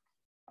here.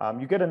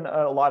 You get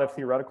a lot of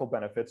theoretical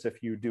benefits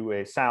if you do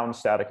a sound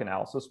static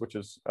analysis, which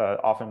is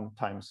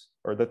oftentimes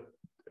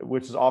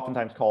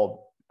called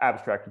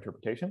abstract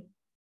interpretation.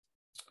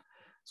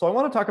 So I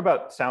want to talk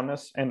about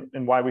soundness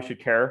and why we should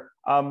care.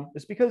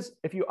 It's because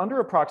if you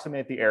under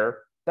approximate the error,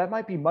 that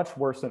might be much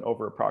worse than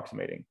over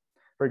approximating.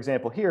 For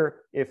example,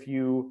 here, if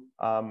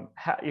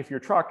your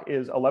truck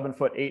is 11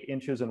 foot 8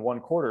 inches and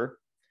 1/4,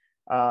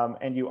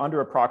 and you under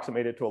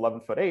approximate it to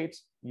 11 foot 8,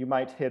 you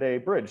might hit a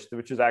bridge,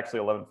 which is actually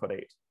 11 foot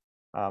 8.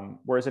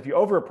 Whereas if you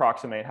over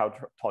approximate how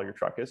tall your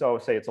truck is,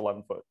 say it's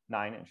 11 foot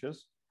 9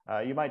 inches,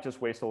 you might just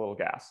waste a little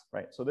gas,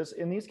 right? So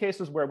in these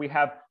cases where we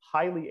have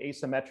highly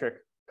asymmetric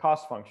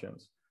cost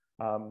functions,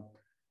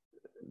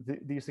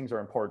 these things are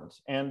important.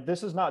 And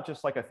this is not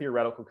just like a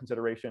theoretical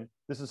consideration.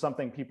 This is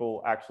something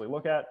people actually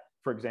look at,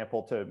 for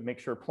example, to make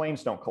sure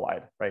planes don't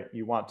collide, right?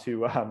 You want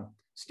to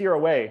steer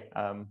away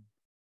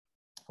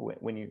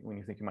when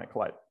you think you might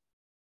collide.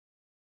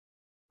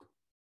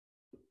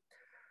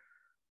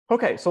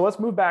 Okay, so let's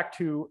move back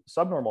to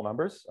subnormal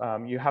numbers.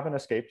 You haven't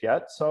escaped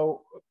yet.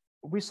 So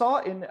we saw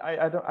in,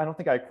 I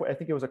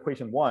think it was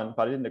equation 1,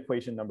 but I didn't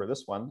equation number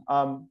this one.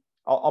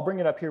 I'll bring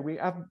it up here. We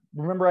have,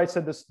 remember I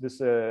said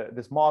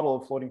this model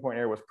of floating point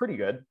error was pretty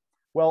good.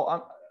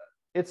 Well,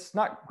 it's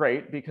not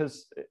great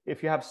because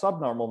if you have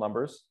subnormal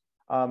numbers,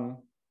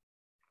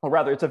 or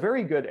rather it's a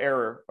very good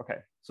error. Okay,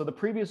 so the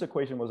previous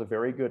equation was a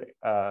very good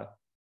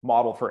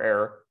model for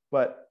error,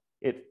 but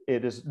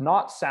it is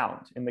not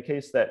sound in the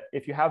case that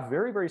if you have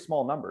very, very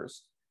small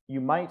numbers, you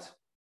might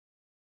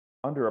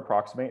under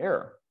approximate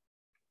error.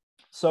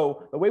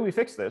 So the way we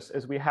fix this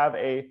is we have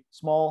a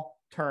small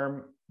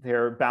term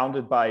there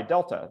bounded by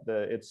delta.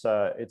 It's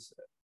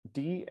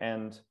d,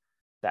 and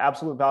the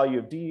absolute value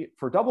of d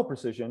for double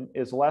precision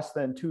is less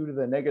than 2 to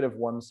the negative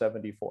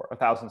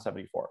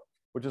 1074,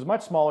 which is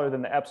much smaller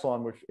than the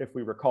epsilon, which if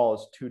we recall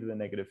is 2 to the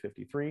negative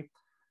 53.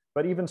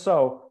 But even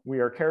so,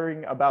 we are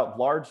carrying about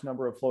large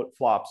number of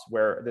flops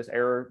where this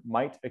error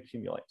might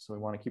accumulate. So we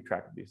want to keep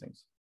track of these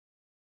things.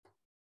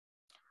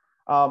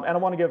 And I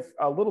want to give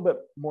a little bit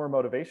more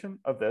motivation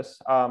of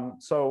this.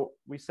 So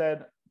we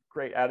said,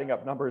 great, adding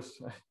up numbers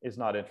is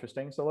not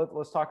interesting. So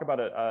let's talk about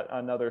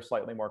another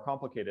slightly more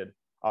complicated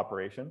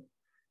operation.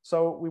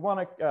 So we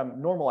want to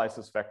normalize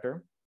this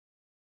vector.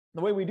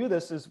 The way we do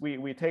this is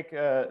we take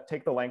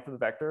the length of the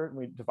vector and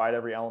we divide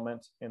every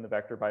element in the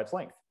vector by its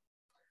length.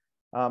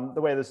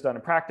 The way this is done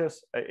in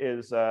practice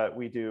is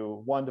we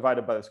do 1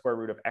 divided by the square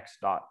root of x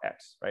dot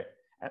x, right?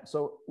 And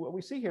so what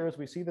we see here is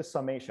we see the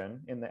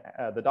summation in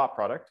the dot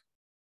product,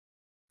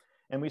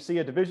 and we see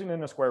a division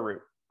in a square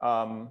root.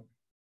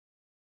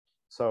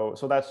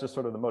 So that's just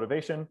sort of the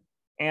motivation.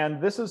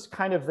 And this is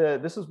kind of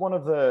this is one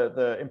of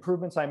the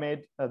improvements I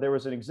made. There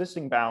was an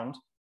existing bound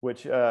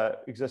which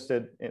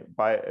existed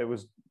it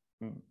was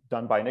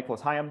done by Nicholas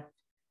Hyam,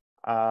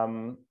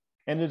 and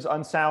it is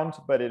unsound,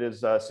 but it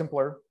is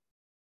simpler.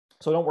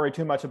 So don't worry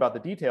too much about the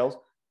details.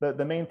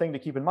 The main thing to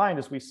keep in mind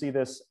is we see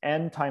this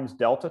n times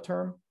delta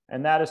term,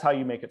 and that is how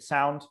you make it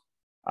sound.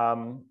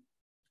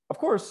 Of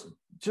course,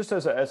 just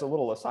as a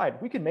little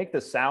aside, we can make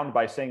this sound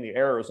by saying the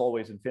error is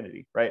always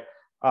infinity, right?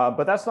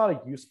 But that's not a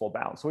useful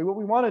bound. So what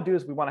we want to do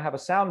is we want to have a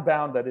sound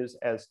bound that is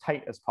as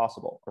tight as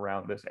possible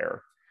around this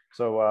error.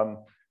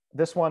 So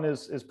this one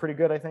is pretty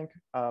good, I think.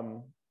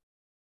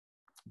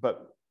 But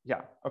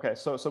yeah, okay,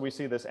 so we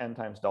see this n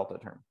times delta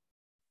term.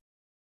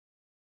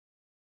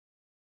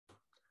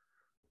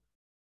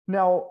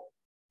 Now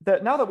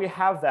that we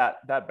have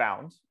that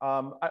bound,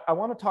 I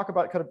want to talk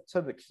about kind of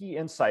some of the key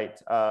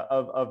insight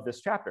of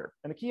this chapter.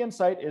 And the key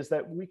insight is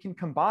that we can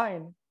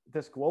combine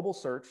this global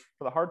search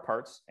for the hard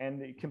parts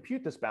and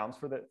compute this bounds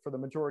for the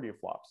majority of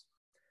flops.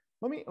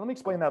 Let me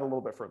explain that a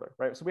little bit further,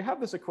 right? So we have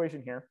this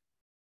equation here.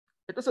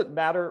 It doesn't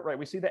matter, right?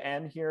 We see the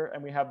n here,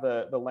 and we have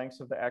the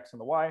lengths of the x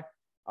and the y.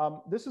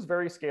 This is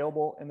very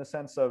scalable in the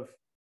sense of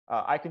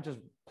I can just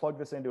plug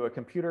this into a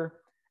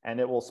computer, and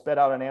it will spit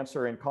out an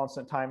answer in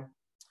constant time.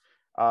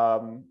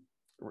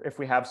 If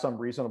we have some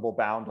reasonable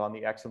bound on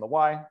the x and the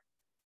y,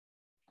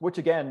 which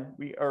again,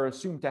 we are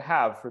assumed to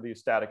have for these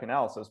static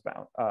analysis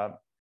bound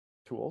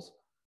tools.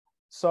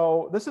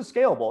 So this is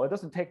scalable. It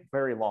doesn't take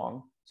very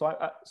long. So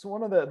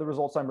one of the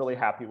results I'm really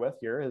happy with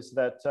here is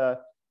that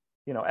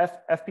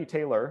FP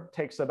Taylor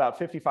takes about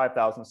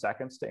 55,000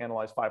 seconds to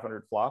analyze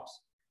 500 flops.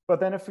 But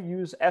then if we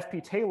use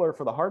FP Taylor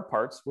for the hard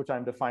parts, which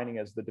I'm defining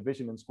as the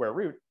division and square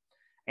root,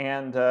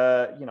 and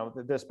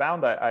this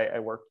bound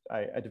I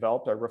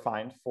developed, I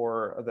refined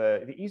for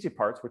the easy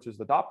parts, which is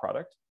the dot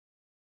product,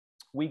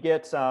 we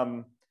get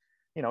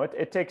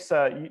it takes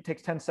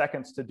 10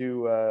 seconds to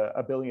do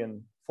a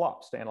billion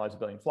flops, to analyze a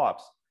billion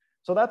flops.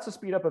 So that's a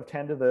speed up of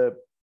 10 to the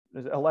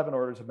 11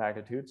 orders of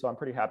magnitude. So I'm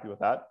pretty happy with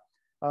that.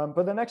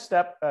 But the next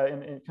step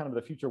in kind of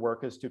the future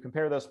work is to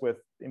compare this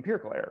with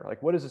empirical error.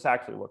 Like, what does this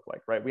actually look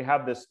like, right? We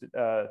have this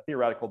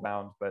theoretical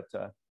bound, but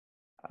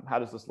how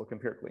does this look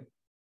empirically?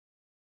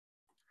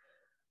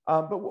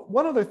 But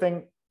one other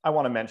thing I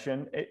want to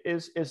mention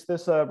is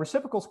this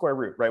reciprocal square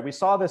root, right? We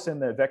saw this in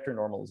the vector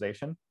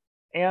normalization.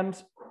 And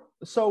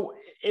so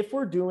if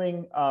we're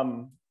doing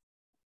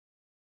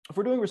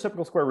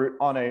reciprocal square root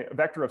on a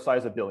vector of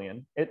size 1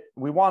 billion,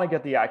 we want to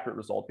get the accurate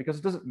result, because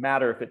it doesn't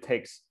matter if it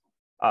takes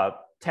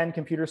 10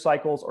 computer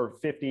cycles or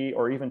 50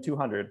 or even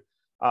 200,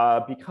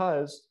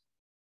 because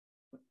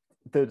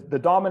the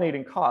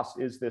dominating cost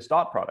is this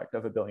dot product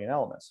of 1 billion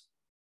elements.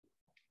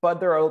 But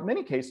there are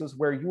many cases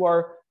where you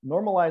are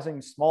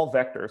normalizing small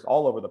vectors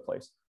all over the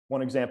place.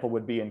 One example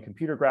would be in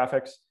computer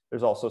graphics.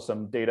 There's also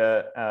some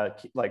data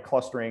like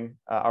clustering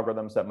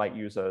algorithms that might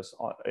use us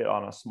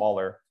on a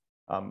smaller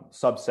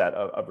subset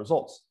of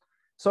results.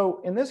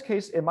 So in this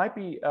case, it might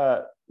be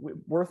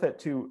worth it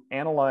to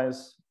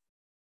analyze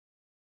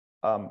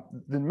the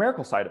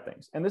numerical side of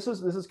things. And this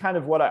is kind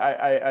of what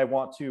I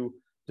want to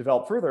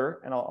develop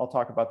further, and I'll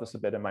talk about this a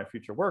bit in my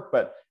future work.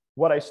 But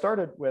what I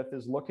started with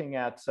is looking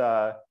at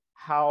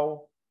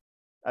how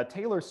a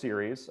Taylor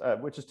series,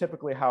 which is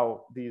typically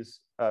how these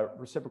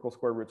reciprocal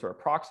square roots are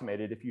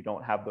approximated if you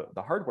don't have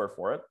the hardware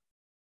for it,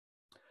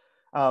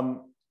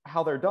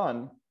 how they're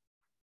done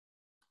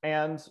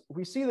And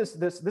we see this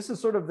is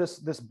sort of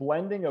this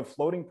blending of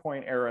floating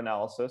point error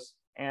analysis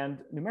and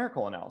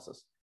numerical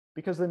analysis,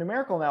 because the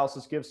numerical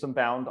analysis gives some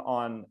bound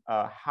on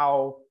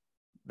how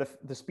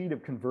the speed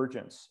of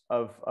convergence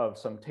of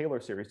some Taylor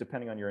series,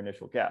 depending on your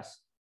initial guess.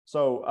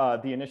 So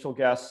the initial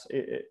guess,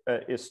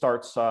 it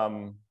starts,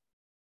 or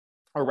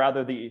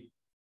rather the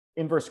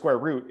inverse square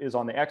root is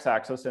on the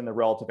x-axis and the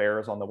relative error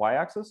is on the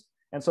y-axis.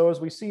 And so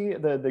as we see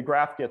the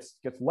graph gets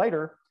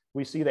lighter,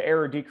 we see the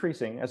error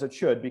decreasing, as it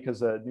should, because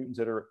the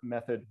Newton-Zitter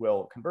method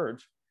will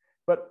converge.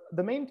 But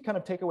the main kind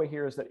of takeaway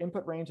here is that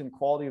input range and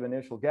quality of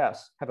initial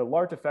guess have a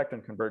large effect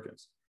on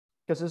convergence.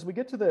 Because as we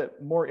get to the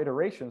more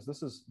iterations,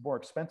 this is more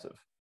expensive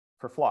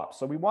for flops.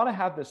 So we want to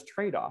have this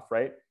trade-off,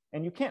 right?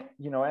 And you can't,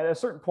 at a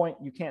certain point,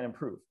 you can't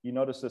improve. You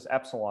notice this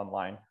epsilon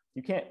line.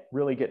 You can't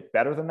really get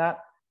better than that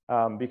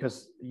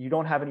because you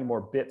don't have any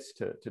more bits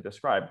to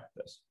describe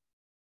this.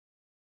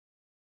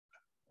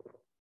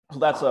 So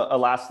that's a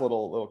last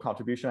little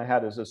contribution I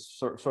had, is this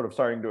sort of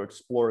starting to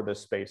explore this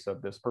space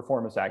of this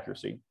performance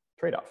accuracy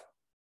trade-off.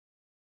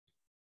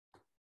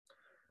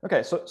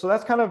 Okay, so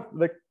that's kind of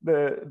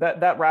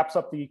that wraps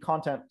up the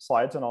content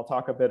slides, and I'll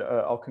talk a bit.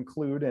 I'll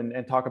conclude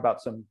and talk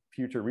about some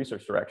future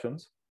research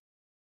directions.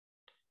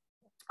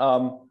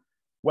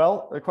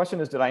 Well, the question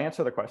is, did I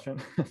answer the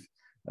question?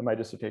 My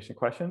dissertation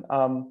question.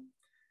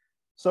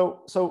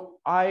 So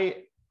I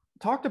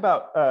talked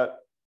about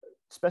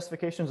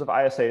specifications of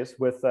ISAs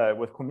with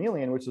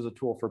Chameleon, which is a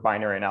tool for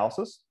binary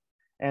analysis,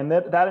 and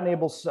that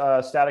enables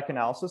static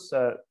analysis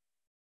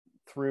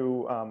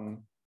through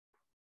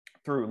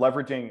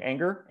leveraging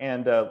Anger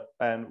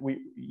and we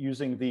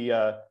using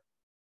the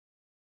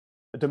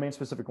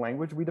domain-specific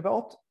language we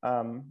developed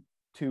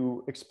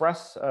to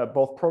express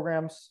both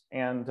programs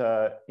and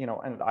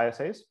and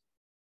ISAs.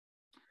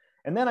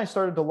 And then I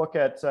started to look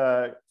at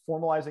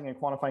formalizing and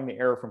quantifying the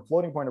error from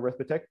floating point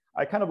arithmetic.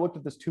 I kind of looked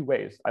at this two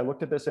ways. I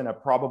looked at this in a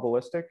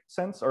probabilistic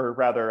sense, or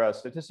rather a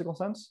statistical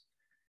sense,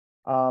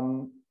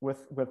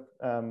 with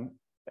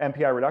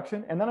MPI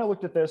reduction. And then I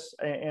looked at this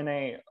in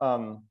a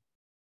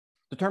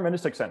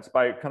deterministic sense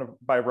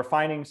by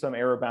refining some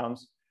error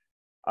bounds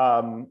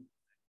and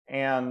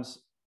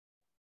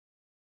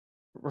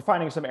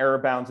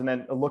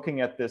then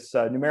looking at this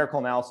numerical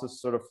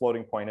analysis sort of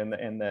floating point in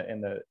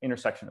the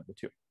intersection of the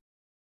two.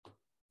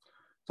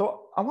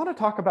 So I want to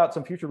talk about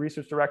some future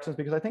research directions,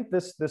 because I think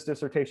this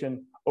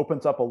dissertation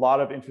opens up a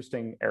lot of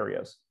interesting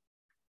areas.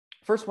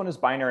 First one is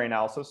binary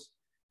analysis.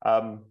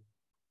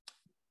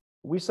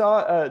 We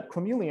saw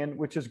Chameleon,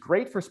 which is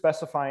great for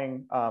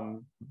specifying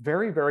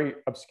very, very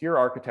obscure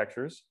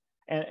architectures.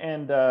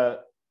 And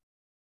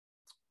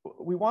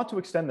we want to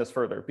extend this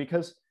further,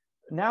 because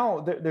now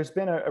there's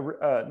been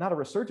not a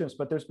resurgence,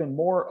 but there's been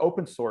more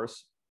open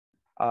source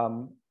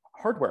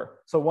hardware.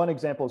 So one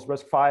example is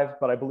RISC-V,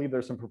 but I believe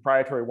there's some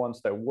proprietary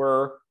ones that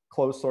were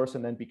closed source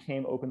and then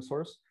became open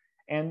source.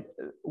 And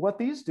what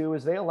these do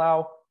is they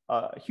allow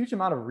a huge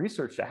amount of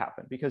research to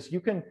happen, because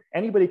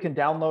anybody can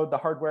download the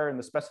hardware and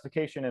the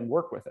specification and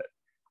work with it.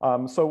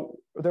 So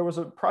there was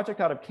a project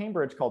out of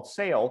Cambridge called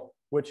SAIL,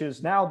 which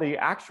is now the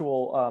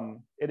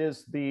actual, it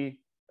is the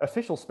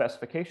official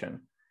specification.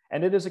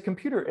 And it's a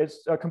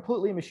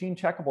completely machine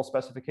checkable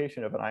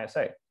specification of an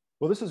ISA.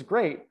 Well, this is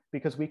great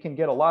because we can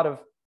get a lot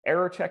of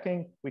error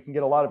checking. We can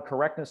get a lot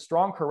of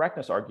strong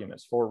correctness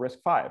arguments for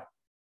RISC-V.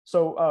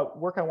 So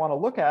work I want to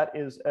look at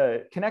is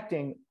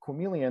connecting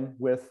Chameleon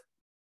with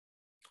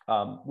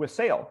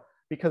SAIL,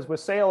 because with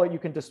SAIL you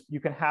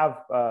can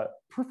have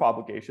proof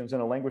obligations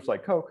in a language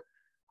like Coq,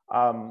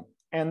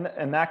 and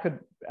that could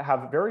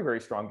have very, very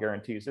strong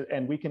guarantees.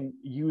 And we can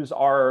use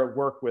our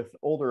work with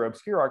older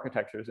obscure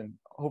architectures and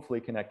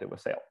hopefully connect it with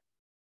SAIL.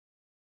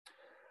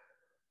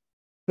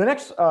 The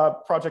next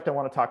project I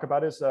want to talk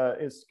about is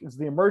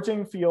the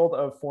emerging field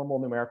of formal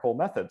numerical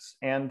methods.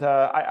 And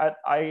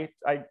I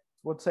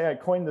would say I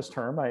coined this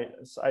term. I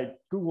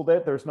Googled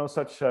it. There's no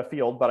such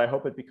field, but I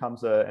hope it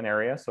becomes an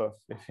area. So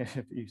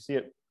if you see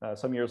it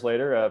some years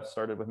later, it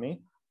started with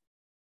me.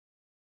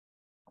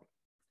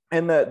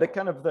 And the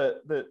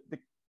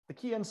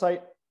key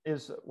insight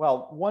is,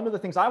 well, one of the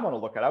things I want to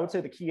look at, I would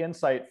say the key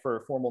insight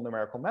for formal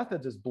numerical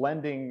methods is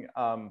blending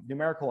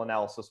numerical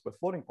analysis with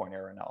floating point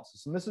error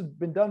analysis. And this has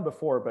been done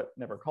before, but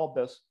never called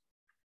this.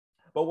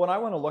 But what I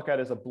want to look at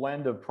is a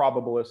blend of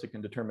probabilistic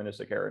and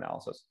deterministic error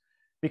analysis,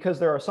 because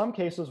there are some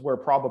cases where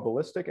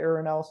probabilistic error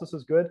analysis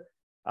is good.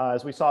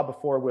 As we saw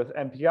before with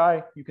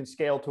MPI, you can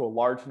scale to a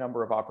large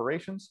number of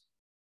operations,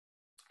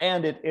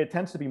 and it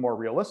tends to be more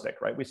realistic,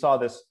 right? We saw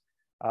this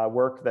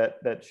work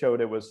that showed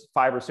it was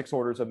 5 or 6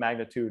 orders of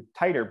magnitude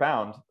tighter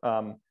bound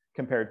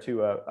compared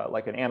to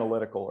like an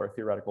analytical or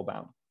theoretical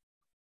bound.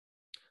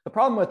 The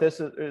problem with this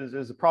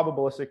is the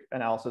probabilistic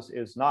analysis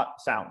is not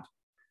sound.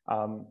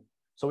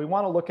 So we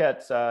want to look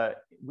at,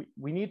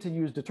 we need to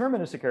use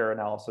deterministic error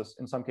analysis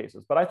in some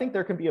cases, but I think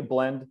there can be a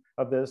blend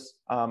of this,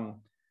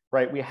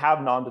 right? We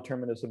have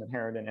non-determinism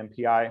inherent in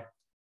MPI.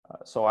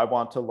 So I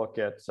want to look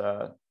at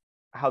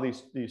how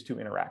these two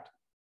interact.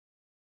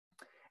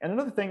 And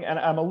another thing, and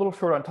I'm a little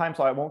short on time,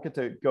 so I won't get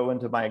to go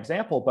into my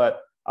example,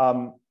 but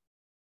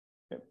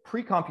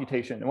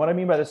Pre-computation, and what I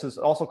mean by this is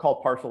also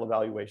called partial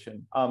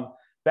evaluation.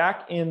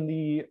 Back in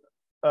the,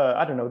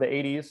 I don't know, the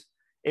 80s,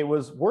 it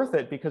was worth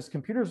it because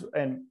computers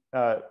and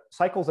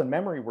cycles and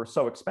memory were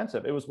so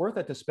expensive. It was worth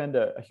it to spend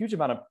a huge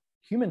amount of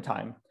human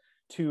time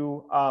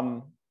to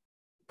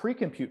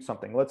pre-compute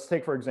something. Let's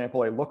take, for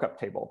example, a lookup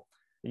table.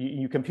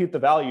 You compute the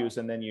values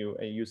and then you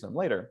use them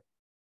later.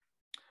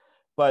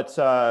 But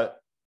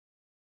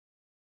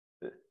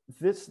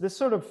this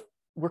sort of,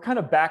 we're kind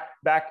of back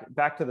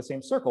to the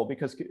same circle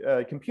because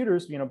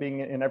computers,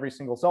 being in every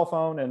single cell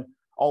phone and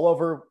all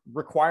over,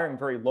 requiring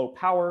very low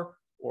power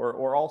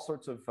or all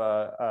sorts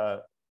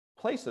of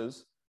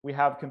places, we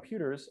have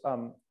computers.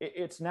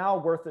 It's now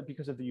worth it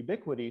because of the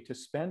ubiquity to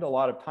spend a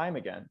lot of time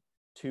again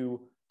to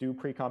do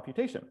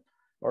pre-computation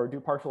or do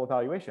partial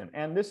evaluation.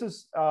 And this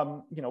is,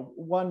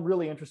 one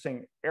really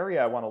interesting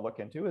area I want to look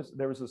into is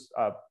there was this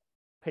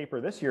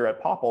paper this year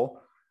at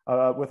Popple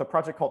with a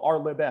project called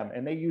RLibM,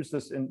 and they use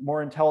this in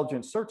more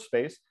intelligent search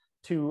space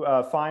to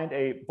find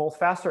a both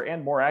faster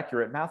and more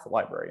accurate math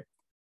library.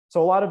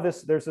 So a lot of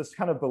this, there's this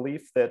kind of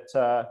belief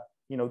that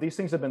these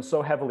things have been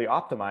so heavily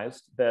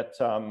optimized that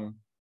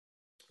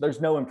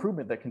there's no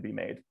improvement that can be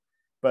made.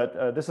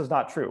 But this is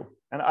not true.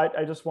 And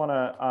I just want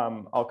to,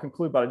 I'll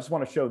conclude, but I just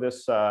want to show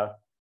this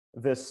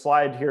this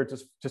slide here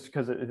just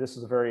because this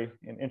is a very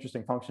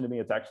interesting function to me.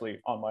 It's actually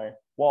on my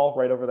wall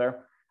right over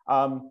there.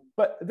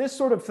 But this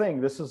sort of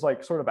thing, this is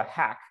like sort of a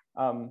hack.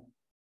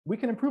 We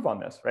can improve on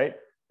this, right?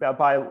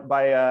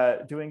 By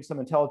doing some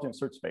intelligent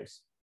search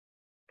space.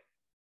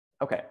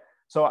 Okay,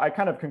 so I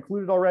kind of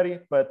concluded already,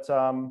 but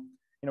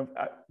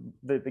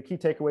the key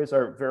takeaways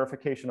are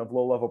verification of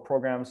low-level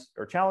programs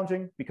are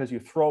challenging because you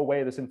throw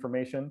away this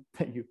information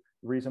that you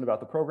reason about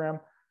the program.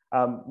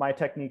 My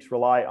techniques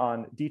rely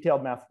on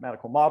detailed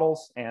mathematical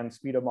models and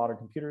speed of modern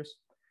computers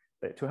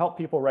to help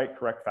people write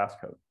correct fast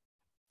code.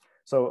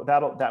 So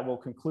that will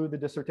conclude the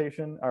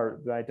dissertation or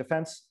my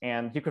defense,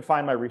 and you could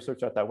find my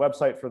research at that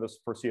website for the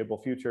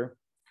foreseeable future.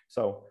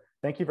 So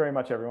thank you very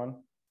much, everyone.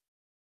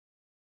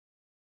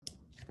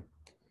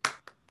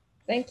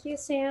 Thank you,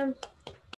 Sam.